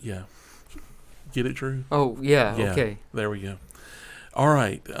donut. Yeah. Get it, Drew? Oh, yeah. Okay. There we go. All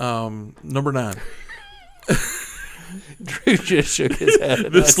right. Number 9. Drew just shook his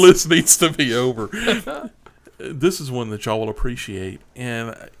head. This list needs to be over. This is one that y'all will appreciate,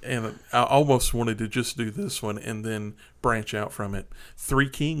 and I almost wanted to just do this one and then branch out from it. 3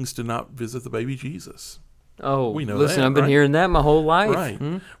 kings did not visit the baby Jesus. Oh, we know listen, that, I've been right? hearing that my whole life. Right.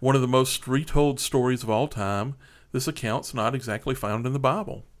 One of the most retold stories of all time. This account's not exactly found in the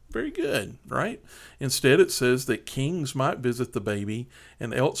Bible. Very good, right? Instead, it says that kings might visit the baby,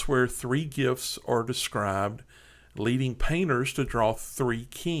 and elsewhere 3 gifts are described, leading painters to draw 3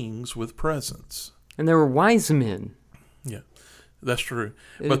 kings with presents. And there were wise men. Yeah, that's true.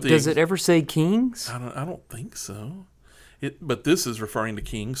 But does it ever say kings? I don't think so. But this is referring to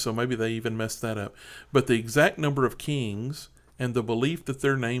kings, so maybe they even messed that up. But the exact number of kings and the belief that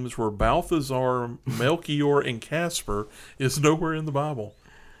their names were Balthazar, Melchior, and Casper is nowhere in the Bible.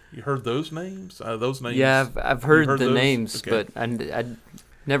 You heard those names? Those names. Yeah, I've heard the those? names, Okay. but I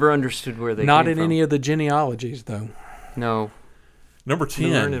never understood where they Not came in from. any of the genealogies, though. No. Number I'm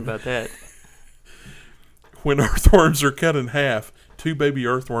learning 10. about that. When earthworms are cut in half, 2 baby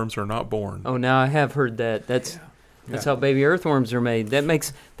earthworms are not born. Oh, now I have heard that. That's how baby earthworms are made.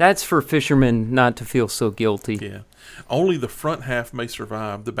 That's for fishermen not to feel so guilty. Yeah. Only the front half may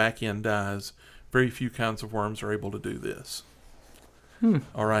survive. The back end dies. Very few kinds of worms are able to do this.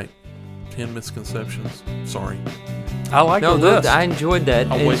 All right. 10 misconceptions. Sorry. I like No, the list. I enjoyed that.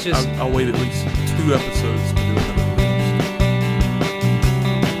 I'll wait at least 2 episodes to do another list.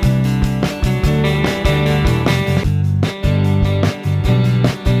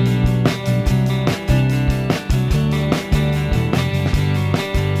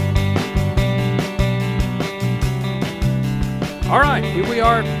 All right, here we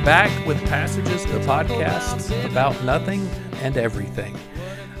are back with Passages, the podcast about nothing and everything.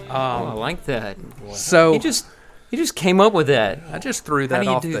 I like that. So You just came up with that. I just threw that do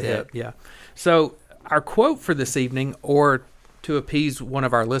you off do the that? hip. Yeah. So our quote for this evening, or to appease one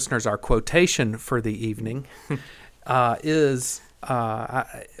of our listeners, our quotation for the evening, is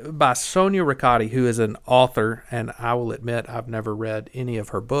by Sonia Ricotti, who is an author, and I will admit I've never read any of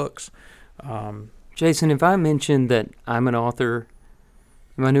her books. Jason, if I mentioned that I'm an author,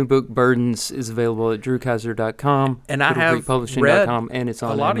 my new book, Burdens, is available at drewkaiser.com, And I have RiddleCreekPublishing.com, and it's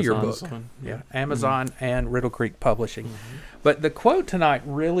on a lot Amazon. of your book. Yeah, Amazon and Riddle Creek Publishing. But the quote tonight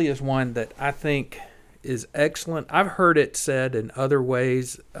really is one that I think is excellent. I've heard it said in other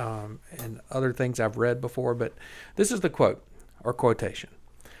ways and other things I've read before, but this is the quote or quotation.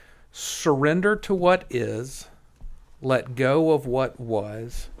 Surrender to what is, let go of what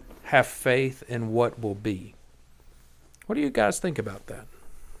was, have faith in what will be. What do you guys think about that?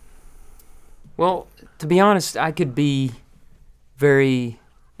 Well, to be honest, I could be very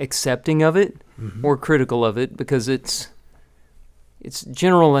accepting of it or critical of it because it's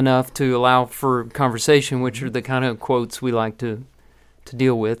general enough to allow for conversation, which are the kind of quotes we like to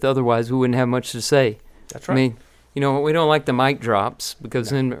deal with. Otherwise, we wouldn't have much to say. That's right. I mean, we don't like the mic drops because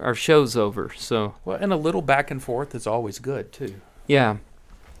then our show's over. So Well, and a little back and forth is always good, too. yeah.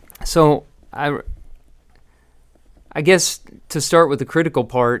 So I guess to start with the critical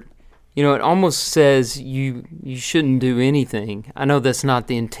part, it almost says you shouldn't do anything. I know that's not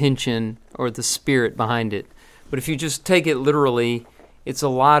the intention or the spirit behind it, but if you just take it literally, it's a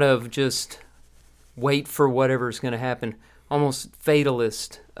lot of just wait for whatever's going to happen, almost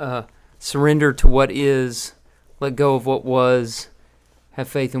fatalist. Surrender to what is, let go of what was, have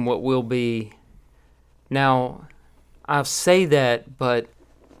faith in what will be. Now, I'll say that, but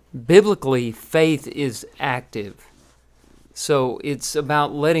biblically, faith is active. So it's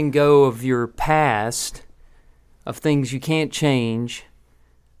about letting go of your past, of things you can't change,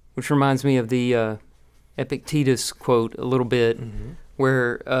 which reminds me of the Epictetus quote a little bit,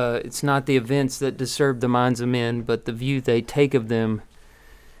 where it's not the events that disturb the minds of men, but the view they take of them.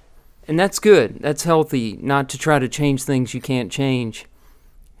 And that's good. That's healthy, not to try to change things you can't change.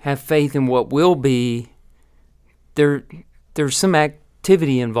 Have faith in what will be. There's some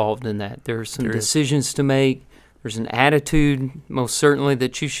activity involved in that. There are some decisions to make. There's an attitude, most certainly,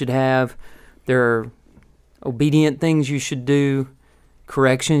 that you should have. There are obedient things you should do,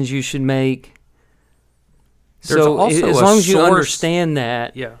 corrections you should make. There's so also as a long as you source- understand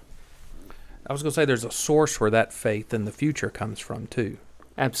that, Yeah. I was going to say there's a source where that faith in the future comes from, too.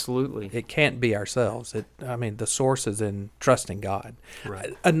 absolutely. It can't be ourselves. The source is in trusting God.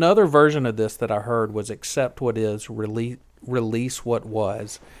 Right. Another version of this that I heard was accept what is, release what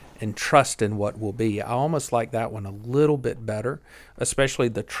was, and trust in what will be. I almost like that one a little bit better, especially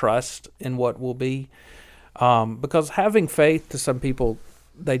the trust in what will be. Because having faith, to some people,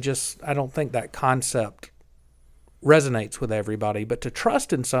 I don't think that concept resonates with everybody. But to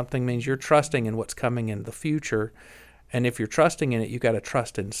trust in something means you're trusting in what's coming in the future. And if you're trusting in it, you've got to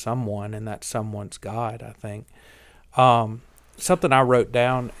trust in someone, and that someone's God, I think. Something I wrote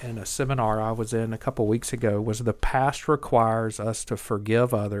down in a seminar I was in a couple weeks ago was the past requires us to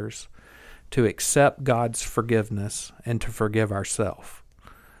forgive others, to accept God's forgiveness, and to forgive ourselves.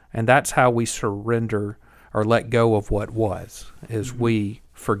 And that's how we surrender or let go of what was, is we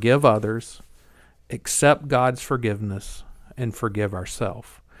forgive others, accept God's forgiveness, and forgive ourselves.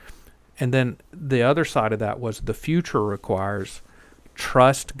 And then the other side of that was the future requires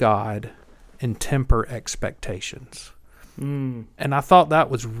trust God and temper expectations. And I thought that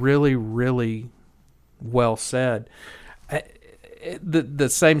was really, really well said. The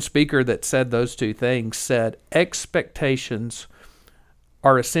same speaker that said those two things said expectations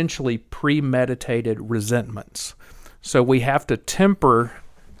are essentially premeditated resentments. So we have to temper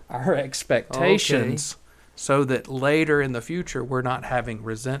our expectations so that later in the future we're not having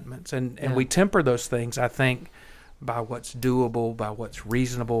resentments. And we temper those things, I think, by what's doable, by what's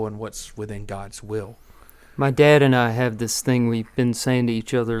reasonable, and what's within God's will. My dad and I have this thing we've been saying to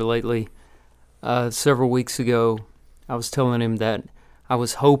each other lately. Several weeks ago, I was telling him that I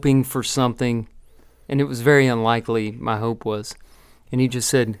was hoping for something, and it was very unlikely, my hope was. And he just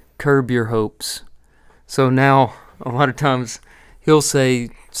said, curb your hopes. So now, a lot of times, he'll say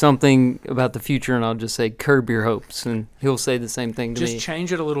something about the future, and I'll just say, curb your hopes. And he'll say the same thing to me. Just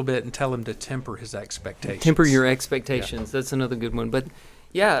change it a little bit and tell him to temper his expectations. Temper your expectations. Yeah. That's another good one. But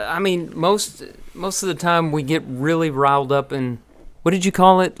yeah, I mean, most of the time we get really riled up in, what did you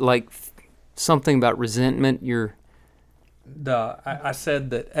call it? Like something about resentment. I said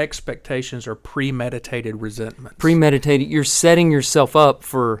that expectations are premeditated resentments. Premeditated. You're setting yourself up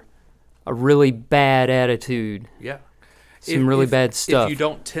for a really bad attitude. Yeah. Some really bad stuff. If you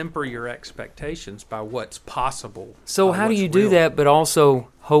don't temper your expectations by what's possible. So how do you do that, but also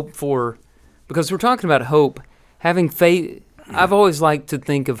hope for, because we're talking about hope, having faith. I've always liked to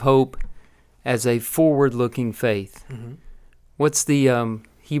think of hope as a forward-looking faith. Mm-hmm. What's the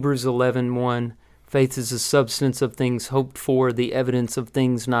Hebrews 11:1? Faith is the substance of things hoped for, the evidence of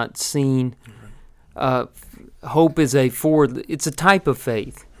things not seen. Mm-hmm. Hope is it's a type of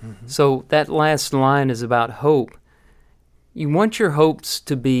faith. Mm-hmm. So that last line is about hope. You want your hopes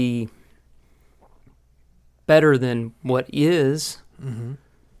to be better than what is. Mm-hmm.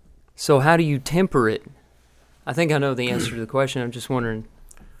 So how do you temper it? I think I know the answer to the question. I'm just wondering.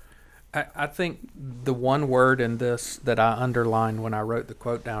 I think the one word in this that I underlined when I wrote the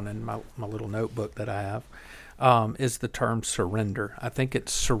quote down in my little notebook that I have is the term surrender. I think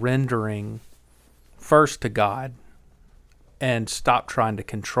it's surrendering first to God and stop trying to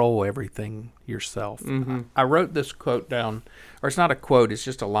control everything yourself. Mm-hmm. I wrote this quote down, or it's not a quote, it's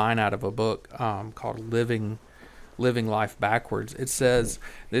just a line out of a book called Living Life Backwards. It says,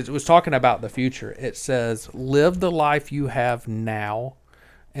 it was talking about the future. It says, live the life you have now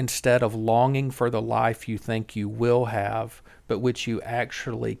instead of longing for the life you think you will have, but which you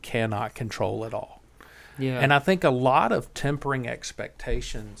actually cannot control at all. Yeah. And I think a lot of tempering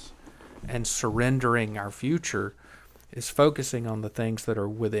expectations and surrendering our future is focusing on the things that are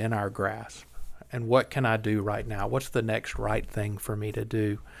within our grasp. And what can I do right now? What's the next right thing for me to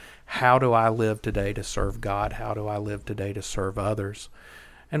do? How do I live today to serve God? How do I live today to serve others?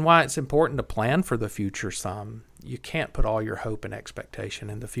 And why it's important to plan for the future some. You can't put all your hope and expectation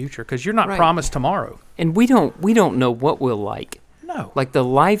in the future because you're not promised tomorrow. And we don't know what we'll like. No. Like the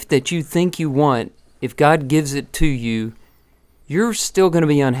life that you think you want, if God gives it to you, you're still going to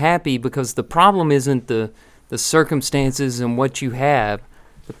be unhappy because the problem isn't the circumstances and what you have.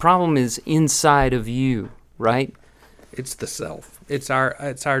 The problem is inside of you, right? It's the self. It's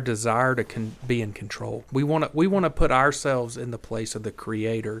our desire to be in control. We want to put ourselves in the place of the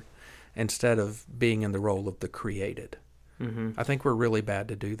Creator instead of being in the role of the created. Mm-hmm. I think we're really bad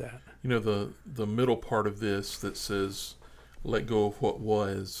to do that. You know, the middle part of this that says, let go of what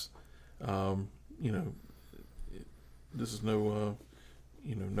was, this is no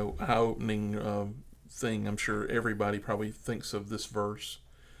eye-opening thing. I'm sure everybody probably thinks of this verse,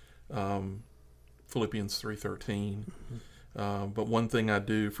 Philippians 3:13. Mm-hmm. But one thing I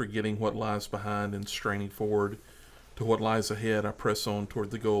do, forgetting what lies behind and straining forward to what lies ahead, I press on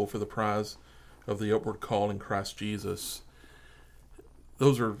toward the goal for the prize of the upward call in Christ Jesus.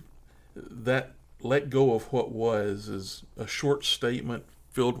 That let go of what was is a short statement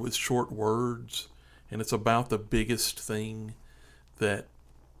filled with short words, and it's about the biggest thing that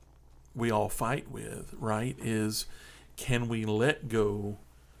we all fight with, right, is can we let go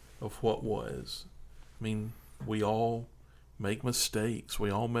of what was? I mean, we all make mistakes. We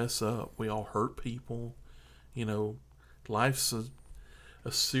all mess up. We all hurt people. You know, life's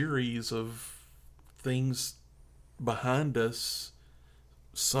a series of things behind us,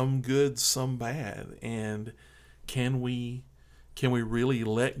 some good, some bad. And can we really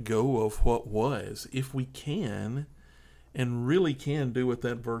let go of what was? If we can, and really can do what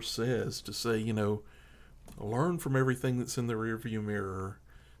that verse says, to say, you know, learn from everything that's in the rearview mirror,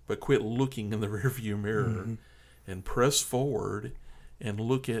 but quit looking in the rearview mirror, and press forward and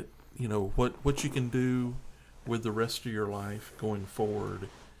look at, you know, what you can do with the rest of your life going forward.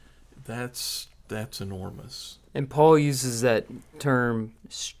 That's enormous. And Paul uses that term,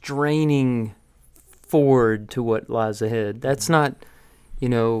 straining forward to what lies ahead. That's not, you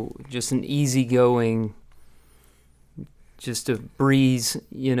know, just an easygoing, just a breeze,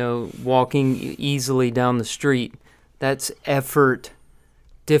 you know, walking easily down the street. That's effort,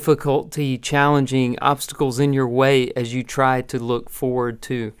 difficulty, challenging, obstacles in your way as you try to look forward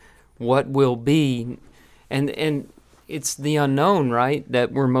to what will be. And it's the unknown, right,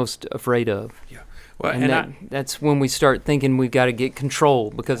 that we're most afraid of. Yeah. Well, and that's when we start thinking we've got to get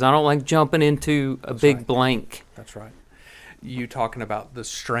control, because I don't like jumping into a big blank. That's right. You talking about the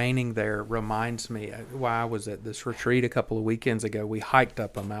straining there reminds me, while I was at this retreat a couple of weekends ago, we hiked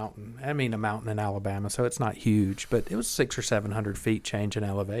up a mountain. I mean, a mountain in Alabama, so it's not huge, but it was 600 or 700 feet change in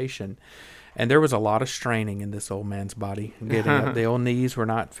elevation. And there was a lot of straining in this old man's body. Getting up, the old knees were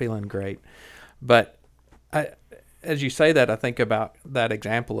not feeling great. But as you say that, I think about that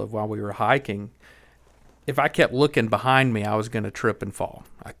example of while we were hiking. If I kept looking behind me, I was going to trip and fall.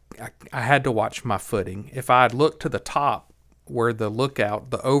 I had to watch my footing. If I had looked to the top where the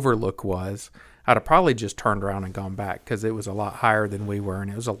overlook was, I'd have probably just turned around and gone back, because it was a lot higher than we were,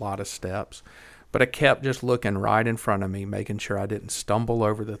 and it was a lot of steps. But I kept just looking right in front of me, making sure I didn't stumble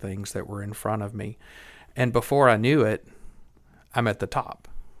over the things that were in front of me. And before I knew it, I'm at the top.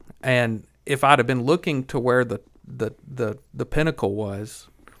 And if I'd have been looking to where the pinnacle was,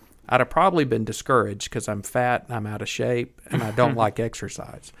 I'd have probably been discouraged, because I'm fat, I'm out of shape, and I don't like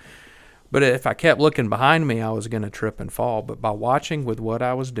exercise. But if I kept looking behind me, I was going to trip and fall. But by watching with what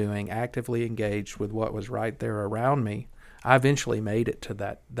I was doing, actively engaged with what was right there around me, I eventually made it to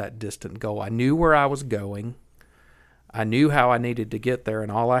that distant goal. I knew where I was going. I knew how I needed to get there,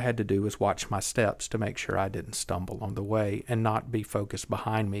 and all I had to do was watch my steps to make sure I didn't stumble on the way and not be focused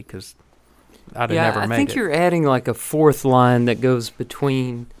behind me, because I'd have never made it. I think you're adding like a fourth line that goes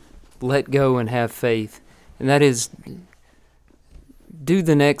between let go and have faith, and that is do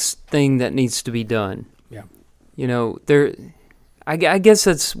the next thing that needs to be done. Yeah. You know, I guess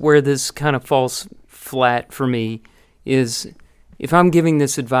that's where this kind of falls flat for me, is if I'm giving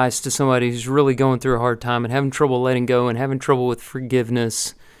this advice to somebody who's really going through a hard time and having trouble letting go and having trouble with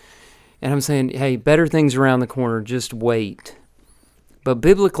forgiveness, and I'm saying, hey, better things around the corner, just wait. But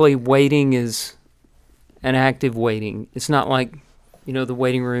biblically, waiting is an active waiting. It's not like, you know, the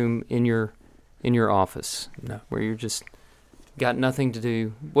waiting room in your office, where you're just got nothing to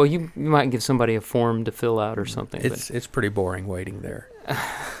do. Well, you might give somebody a form to fill out or something. It's pretty boring waiting there.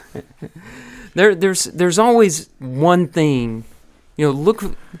 There's always one thing. You know,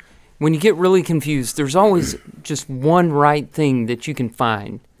 look, when you get really confused, there's always just one right thing that you can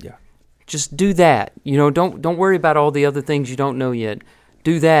find. Yeah. Just do that. You know, don't worry about all the other things you don't know yet.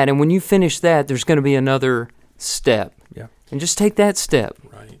 Do that, and when you finish that, there's going to be another step. Yeah. And just take that step.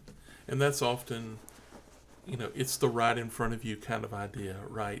 Right. And that's often, you know, it's the right in front of you kind of idea,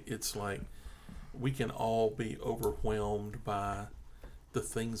 right? It's like we can all be overwhelmed by the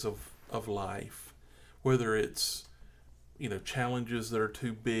things of life, whether it's, you know, challenges that are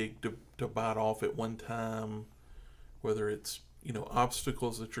too big to bite off at one time, whether it's, you know,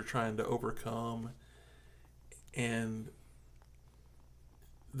 obstacles that you're trying to overcome. And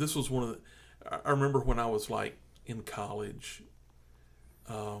this was one of the, I remember when I was like in college,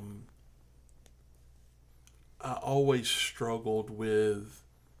 I always struggled with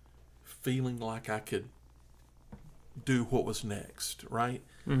feeling like I could do what was next, right?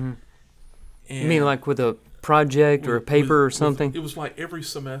 Mm-hmm. You mean like with a project or a paper or something? It was like every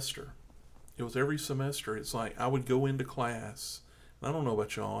semester. It was every semester. It's like I would go into class. And I don't know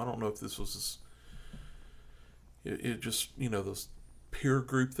about y'all. I don't know if this was it just, you know, those peer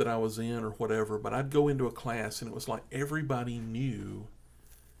group that I was in or whatever, but I'd go into a class and it was like everybody knew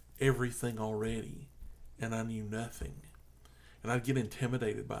everything already and I knew nothing. And I'd get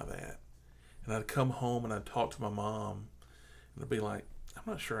intimidated by that. And I'd come home and I'd talk to my mom and I'd be like, I'm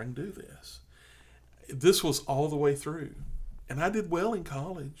not sure I can do this. This was all the way through. And I did well in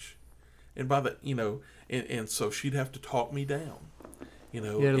college. And by the, and so she'd have to talk me down, You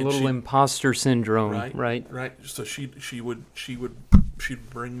had a and little imposter syndrome, right? Right. So she'd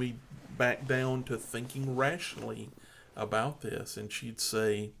bring me back down to thinking rationally about this, and she'd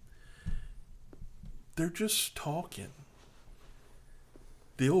say, "They're just talking.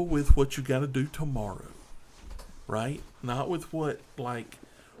 Deal with what you got to do tomorrow, right? Not with what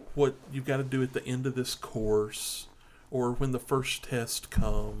you got to do at the end of this course, or when the first test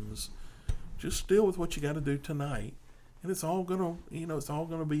comes. Just deal with what you got to do tonight, and it's all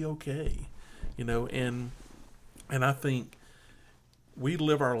gonna be okay, And I think we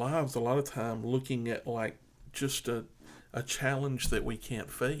live our lives a lot of time looking at like just a challenge that we can't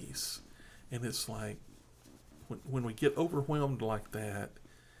face, and it's like when we get overwhelmed like that,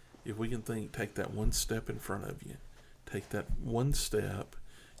 if we can take that one step in front of you, take that one step,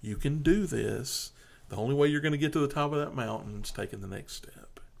 you can do this. The only way you're going to get to the top of that mountain is taking the next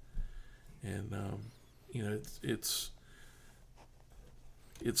step. And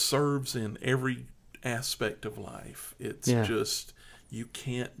it serves in every aspect of life. It's just, you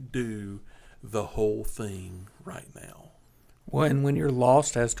can't do the whole thing right now. Well, and when you're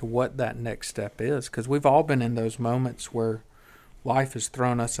lost as to what that next step is, because we've all been in those moments where life has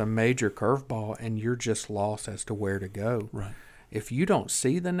thrown us a major curveball and you're just lost as to where to go. Right. If you don't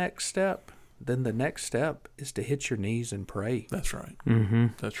see the next step, then the next step is to hit your knees and pray. That's right. Mm-hmm.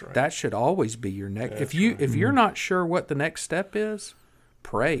 That's right. That should always be your next. That's If you're not sure what the next step is,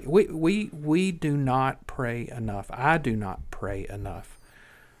 pray. We do not pray enough. I do not pray enough.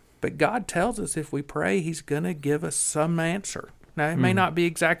 But God tells us if we pray, He's going to give us some answer. Now, it may not be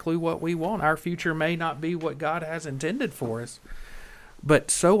exactly what we want. Our future may not be what God has intended for us.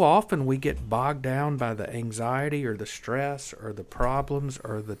 But so often we get bogged down by the anxiety or the stress or the problems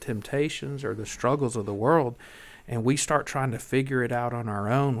or the temptations or the struggles of the world, and we start trying to figure it out on our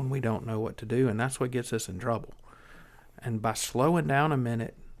own when we don't know what to do, and that's what gets us in trouble. And by slowing down a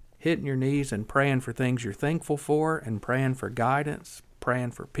minute, hitting your knees and praying for things you're thankful for, and praying for guidance,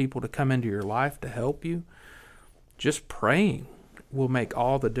 praying for people to come into your life to help you, just praying will make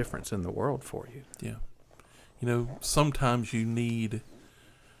all the difference in the world for you. Yeah. Sometimes you need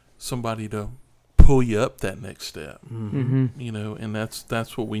somebody to pull you up that next step. Mm-hmm. And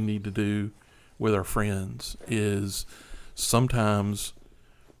that's what we need to do with our friends, is sometimes,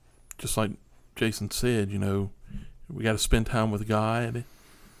 just like Jason said, we got to spend time with God,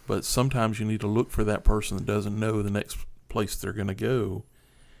 but sometimes you need to look for that person that doesn't know the next place they're going to go,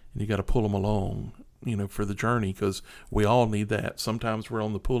 and you got to pull them along, for the journey, because we all need that. Sometimes we're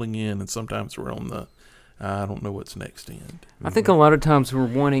on the pulling in, and sometimes we're on the I don't know what's next end. I think a lot of times we're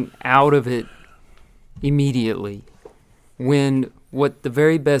wanting out of it immediately, when what the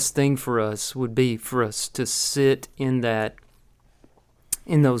very best thing for us would be for us to sit in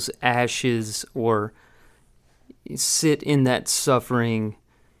those ashes, or sit in that suffering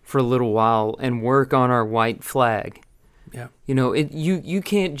for a little while and work on our white flag. Yeah. You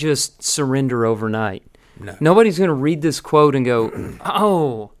can't just surrender overnight. No. Nobody's going to read this quote and go,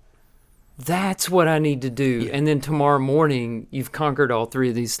 "Oh, that's what I need to do." Yeah. And then tomorrow morning, you've conquered all three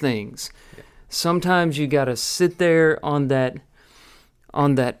of these things. Yeah. Sometimes you got to sit there on that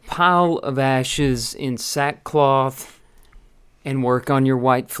pile of ashes in sackcloth and work on your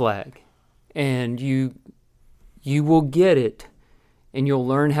white flag. And you will get it, and you'll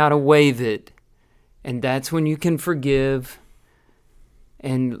learn how to wave it. And that's when you can forgive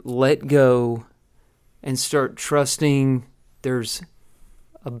and let go and start trusting there's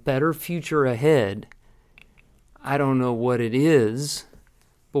a better future ahead. I don't know what it is,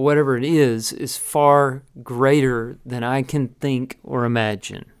 but whatever it is far greater than I can think or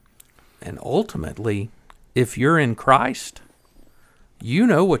imagine. And ultimately, if you're in Christ, you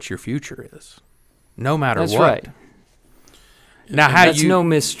know what your future is, no matter That's what. Right. Now, that's no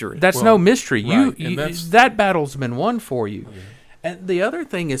mystery. That's no mystery. Right, You that battle's been won for you. Yeah. And the other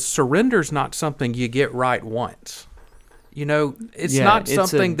thing is, surrender's not something you get right once. It's not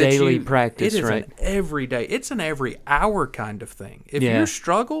something it's a daily that practice, it is right? an every day. It's an every hour kind of thing. If you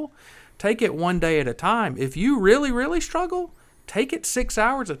struggle, take it one day at a time. If you really, really struggle, take it 6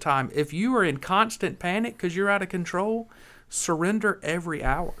 hours at a time. If you are in constant panic because you're out of control, surrender every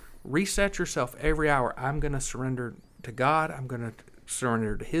hour. Reset yourself every hour. I'm going to surrender to God. I'm going to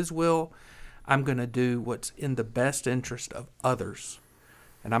surrender to His will. I'm going to do what's in the best interest of others.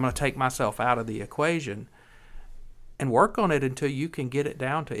 And I'm going to take myself out of the equation and work on it until you can get it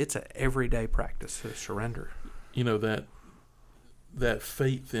down to it's an everyday practice to surrender. That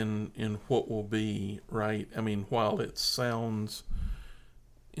faith in what will be, right? I mean, while it sounds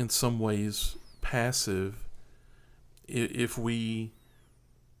in some ways passive, if we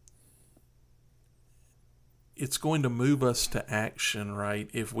it's going to move us to action, right?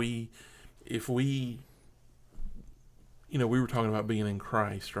 If we we were talking about being in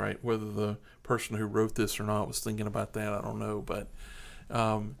Christ, right? Whether the person who wrote this or not was thinking about that, I don't know. But,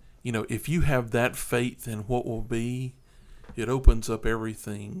 if you have that faith in what will be, it opens up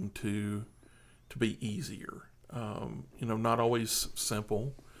everything to be easier. Not always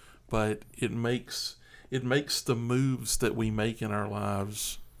simple, but it makes the moves that we make in our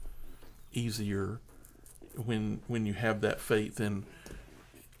lives easier when you have that faith. And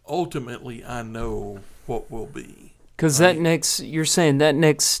ultimately, I know what will be. Because you're saying that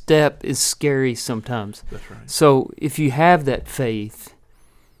next step is scary sometimes. That's right. So if you have that faith,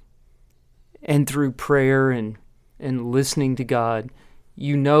 and through prayer and listening to God,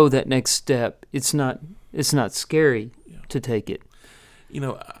 you know that next step, it's not scary to take it.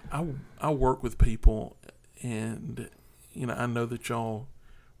 I work with people, and I know that y'all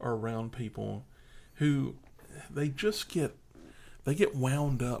are around people who they get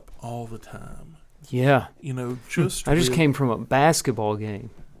wound up all the time. Yeah. I just came from a basketball game.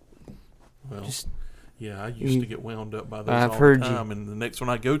 Well, I used to get wound up by those I've all heard the time, and the next one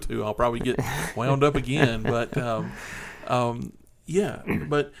I go to, I'll probably get wound up again. But, but I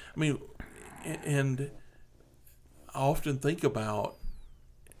mean, and I often think about,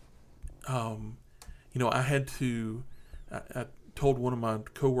 I told one of my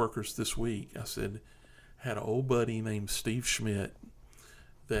coworkers this week, I said, I had an old buddy named Steve Schmidt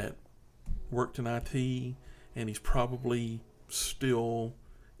that worked in IT, and he's probably still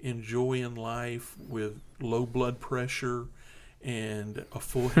enjoying life with low blood pressure and a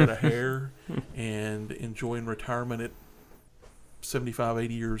full head of hair and enjoying retirement at 75,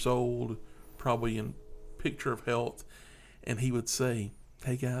 80 years old, probably in picture of health. And he would say,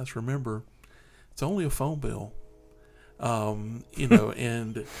 hey guys, remember, it's only a phone bill. So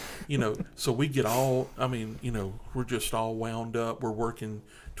we get all, we're just all wound up. We're working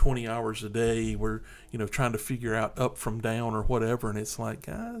 20 hours a day. We're, trying to figure out up from down or whatever. And it's like,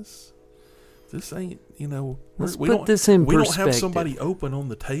 guys, this ain't, let's put this in perspective. We don't have somebody open on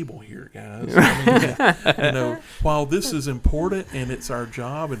the table here, guys. While this is important and it's our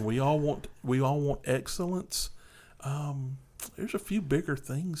job and we all want excellence, there's a few bigger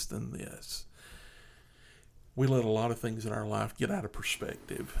things than this. We let a lot of things in our life get out of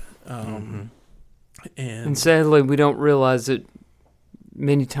perspective. And sadly, we don't realize it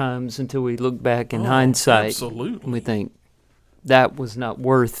many times until we look back in hindsight. Absolutely. And we think, that was not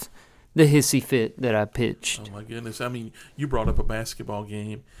worth the hissy fit that I pitched. Oh, my goodness. You brought up a basketball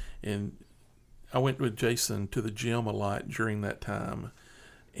game, and I went with Jason to the gym a lot during that time.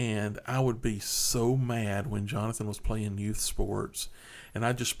 And I would be so mad when Jonathan was playing youth sports. And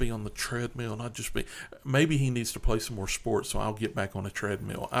I'd just be on the treadmill, and maybe he needs to play some more sports, so I'll get back on the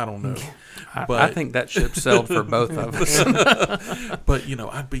treadmill. I don't know. I think that ship sailed for both of us. But,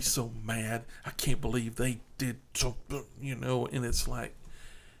 I'd be so mad. I can't believe they did so, and it's like,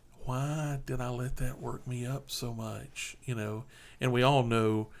 why did I let that work me up so much, And we all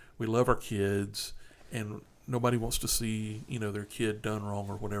know we love our kids, and nobody wants to see, their kid done wrong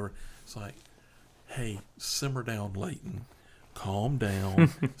or whatever. It's like, hey, simmer down, Leighton. Calm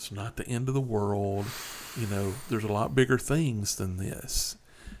down. It's not the end of the world. There's a lot bigger things than this.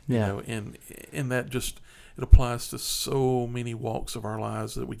 And that just, it applies to so many walks of our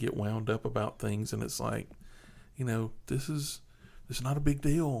lives that we get wound up about things, and it's like, this is not a big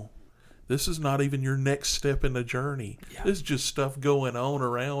deal. This is not even your next step in the journey. Yeah. This is just stuff going on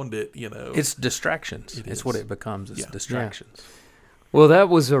around it, It's distractions. It's what it becomes. It's distractions. Yeah. Well, that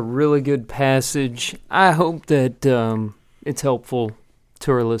was a really good passage. I hope that it's helpful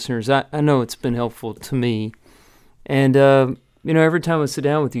to our listeners. I know it's been helpful to me. And, every time I sit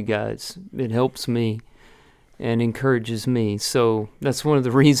down with you guys, it helps me and encourages me. So that's one of the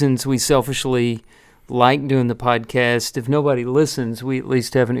reasons we selfishly like doing the podcast. If nobody listens, we at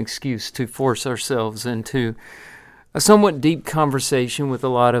least have an excuse to force ourselves into a somewhat deep conversation with a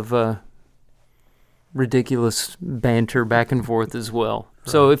lot of ridiculous banter back and forth as well. Right.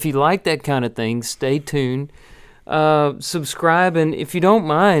 So if you like that kind of thing, stay tuned. Subscribe, and if you don't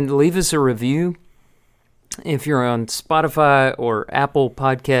mind, leave us a review. If you're on Spotify or Apple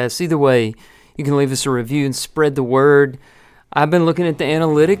Podcasts, either way, you can leave us a review and spread the word. I've been looking at the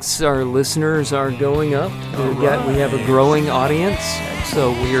analytics. Our listeners are going up. We have a growing audience,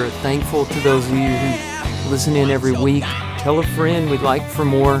 so we are thankful to those of you who listen in every week. Tell a friend. We'd like for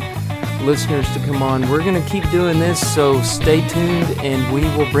more listeners to come on. We're going to keep doing this, so stay tuned, and we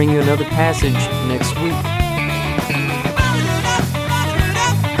will bring you another passage next week.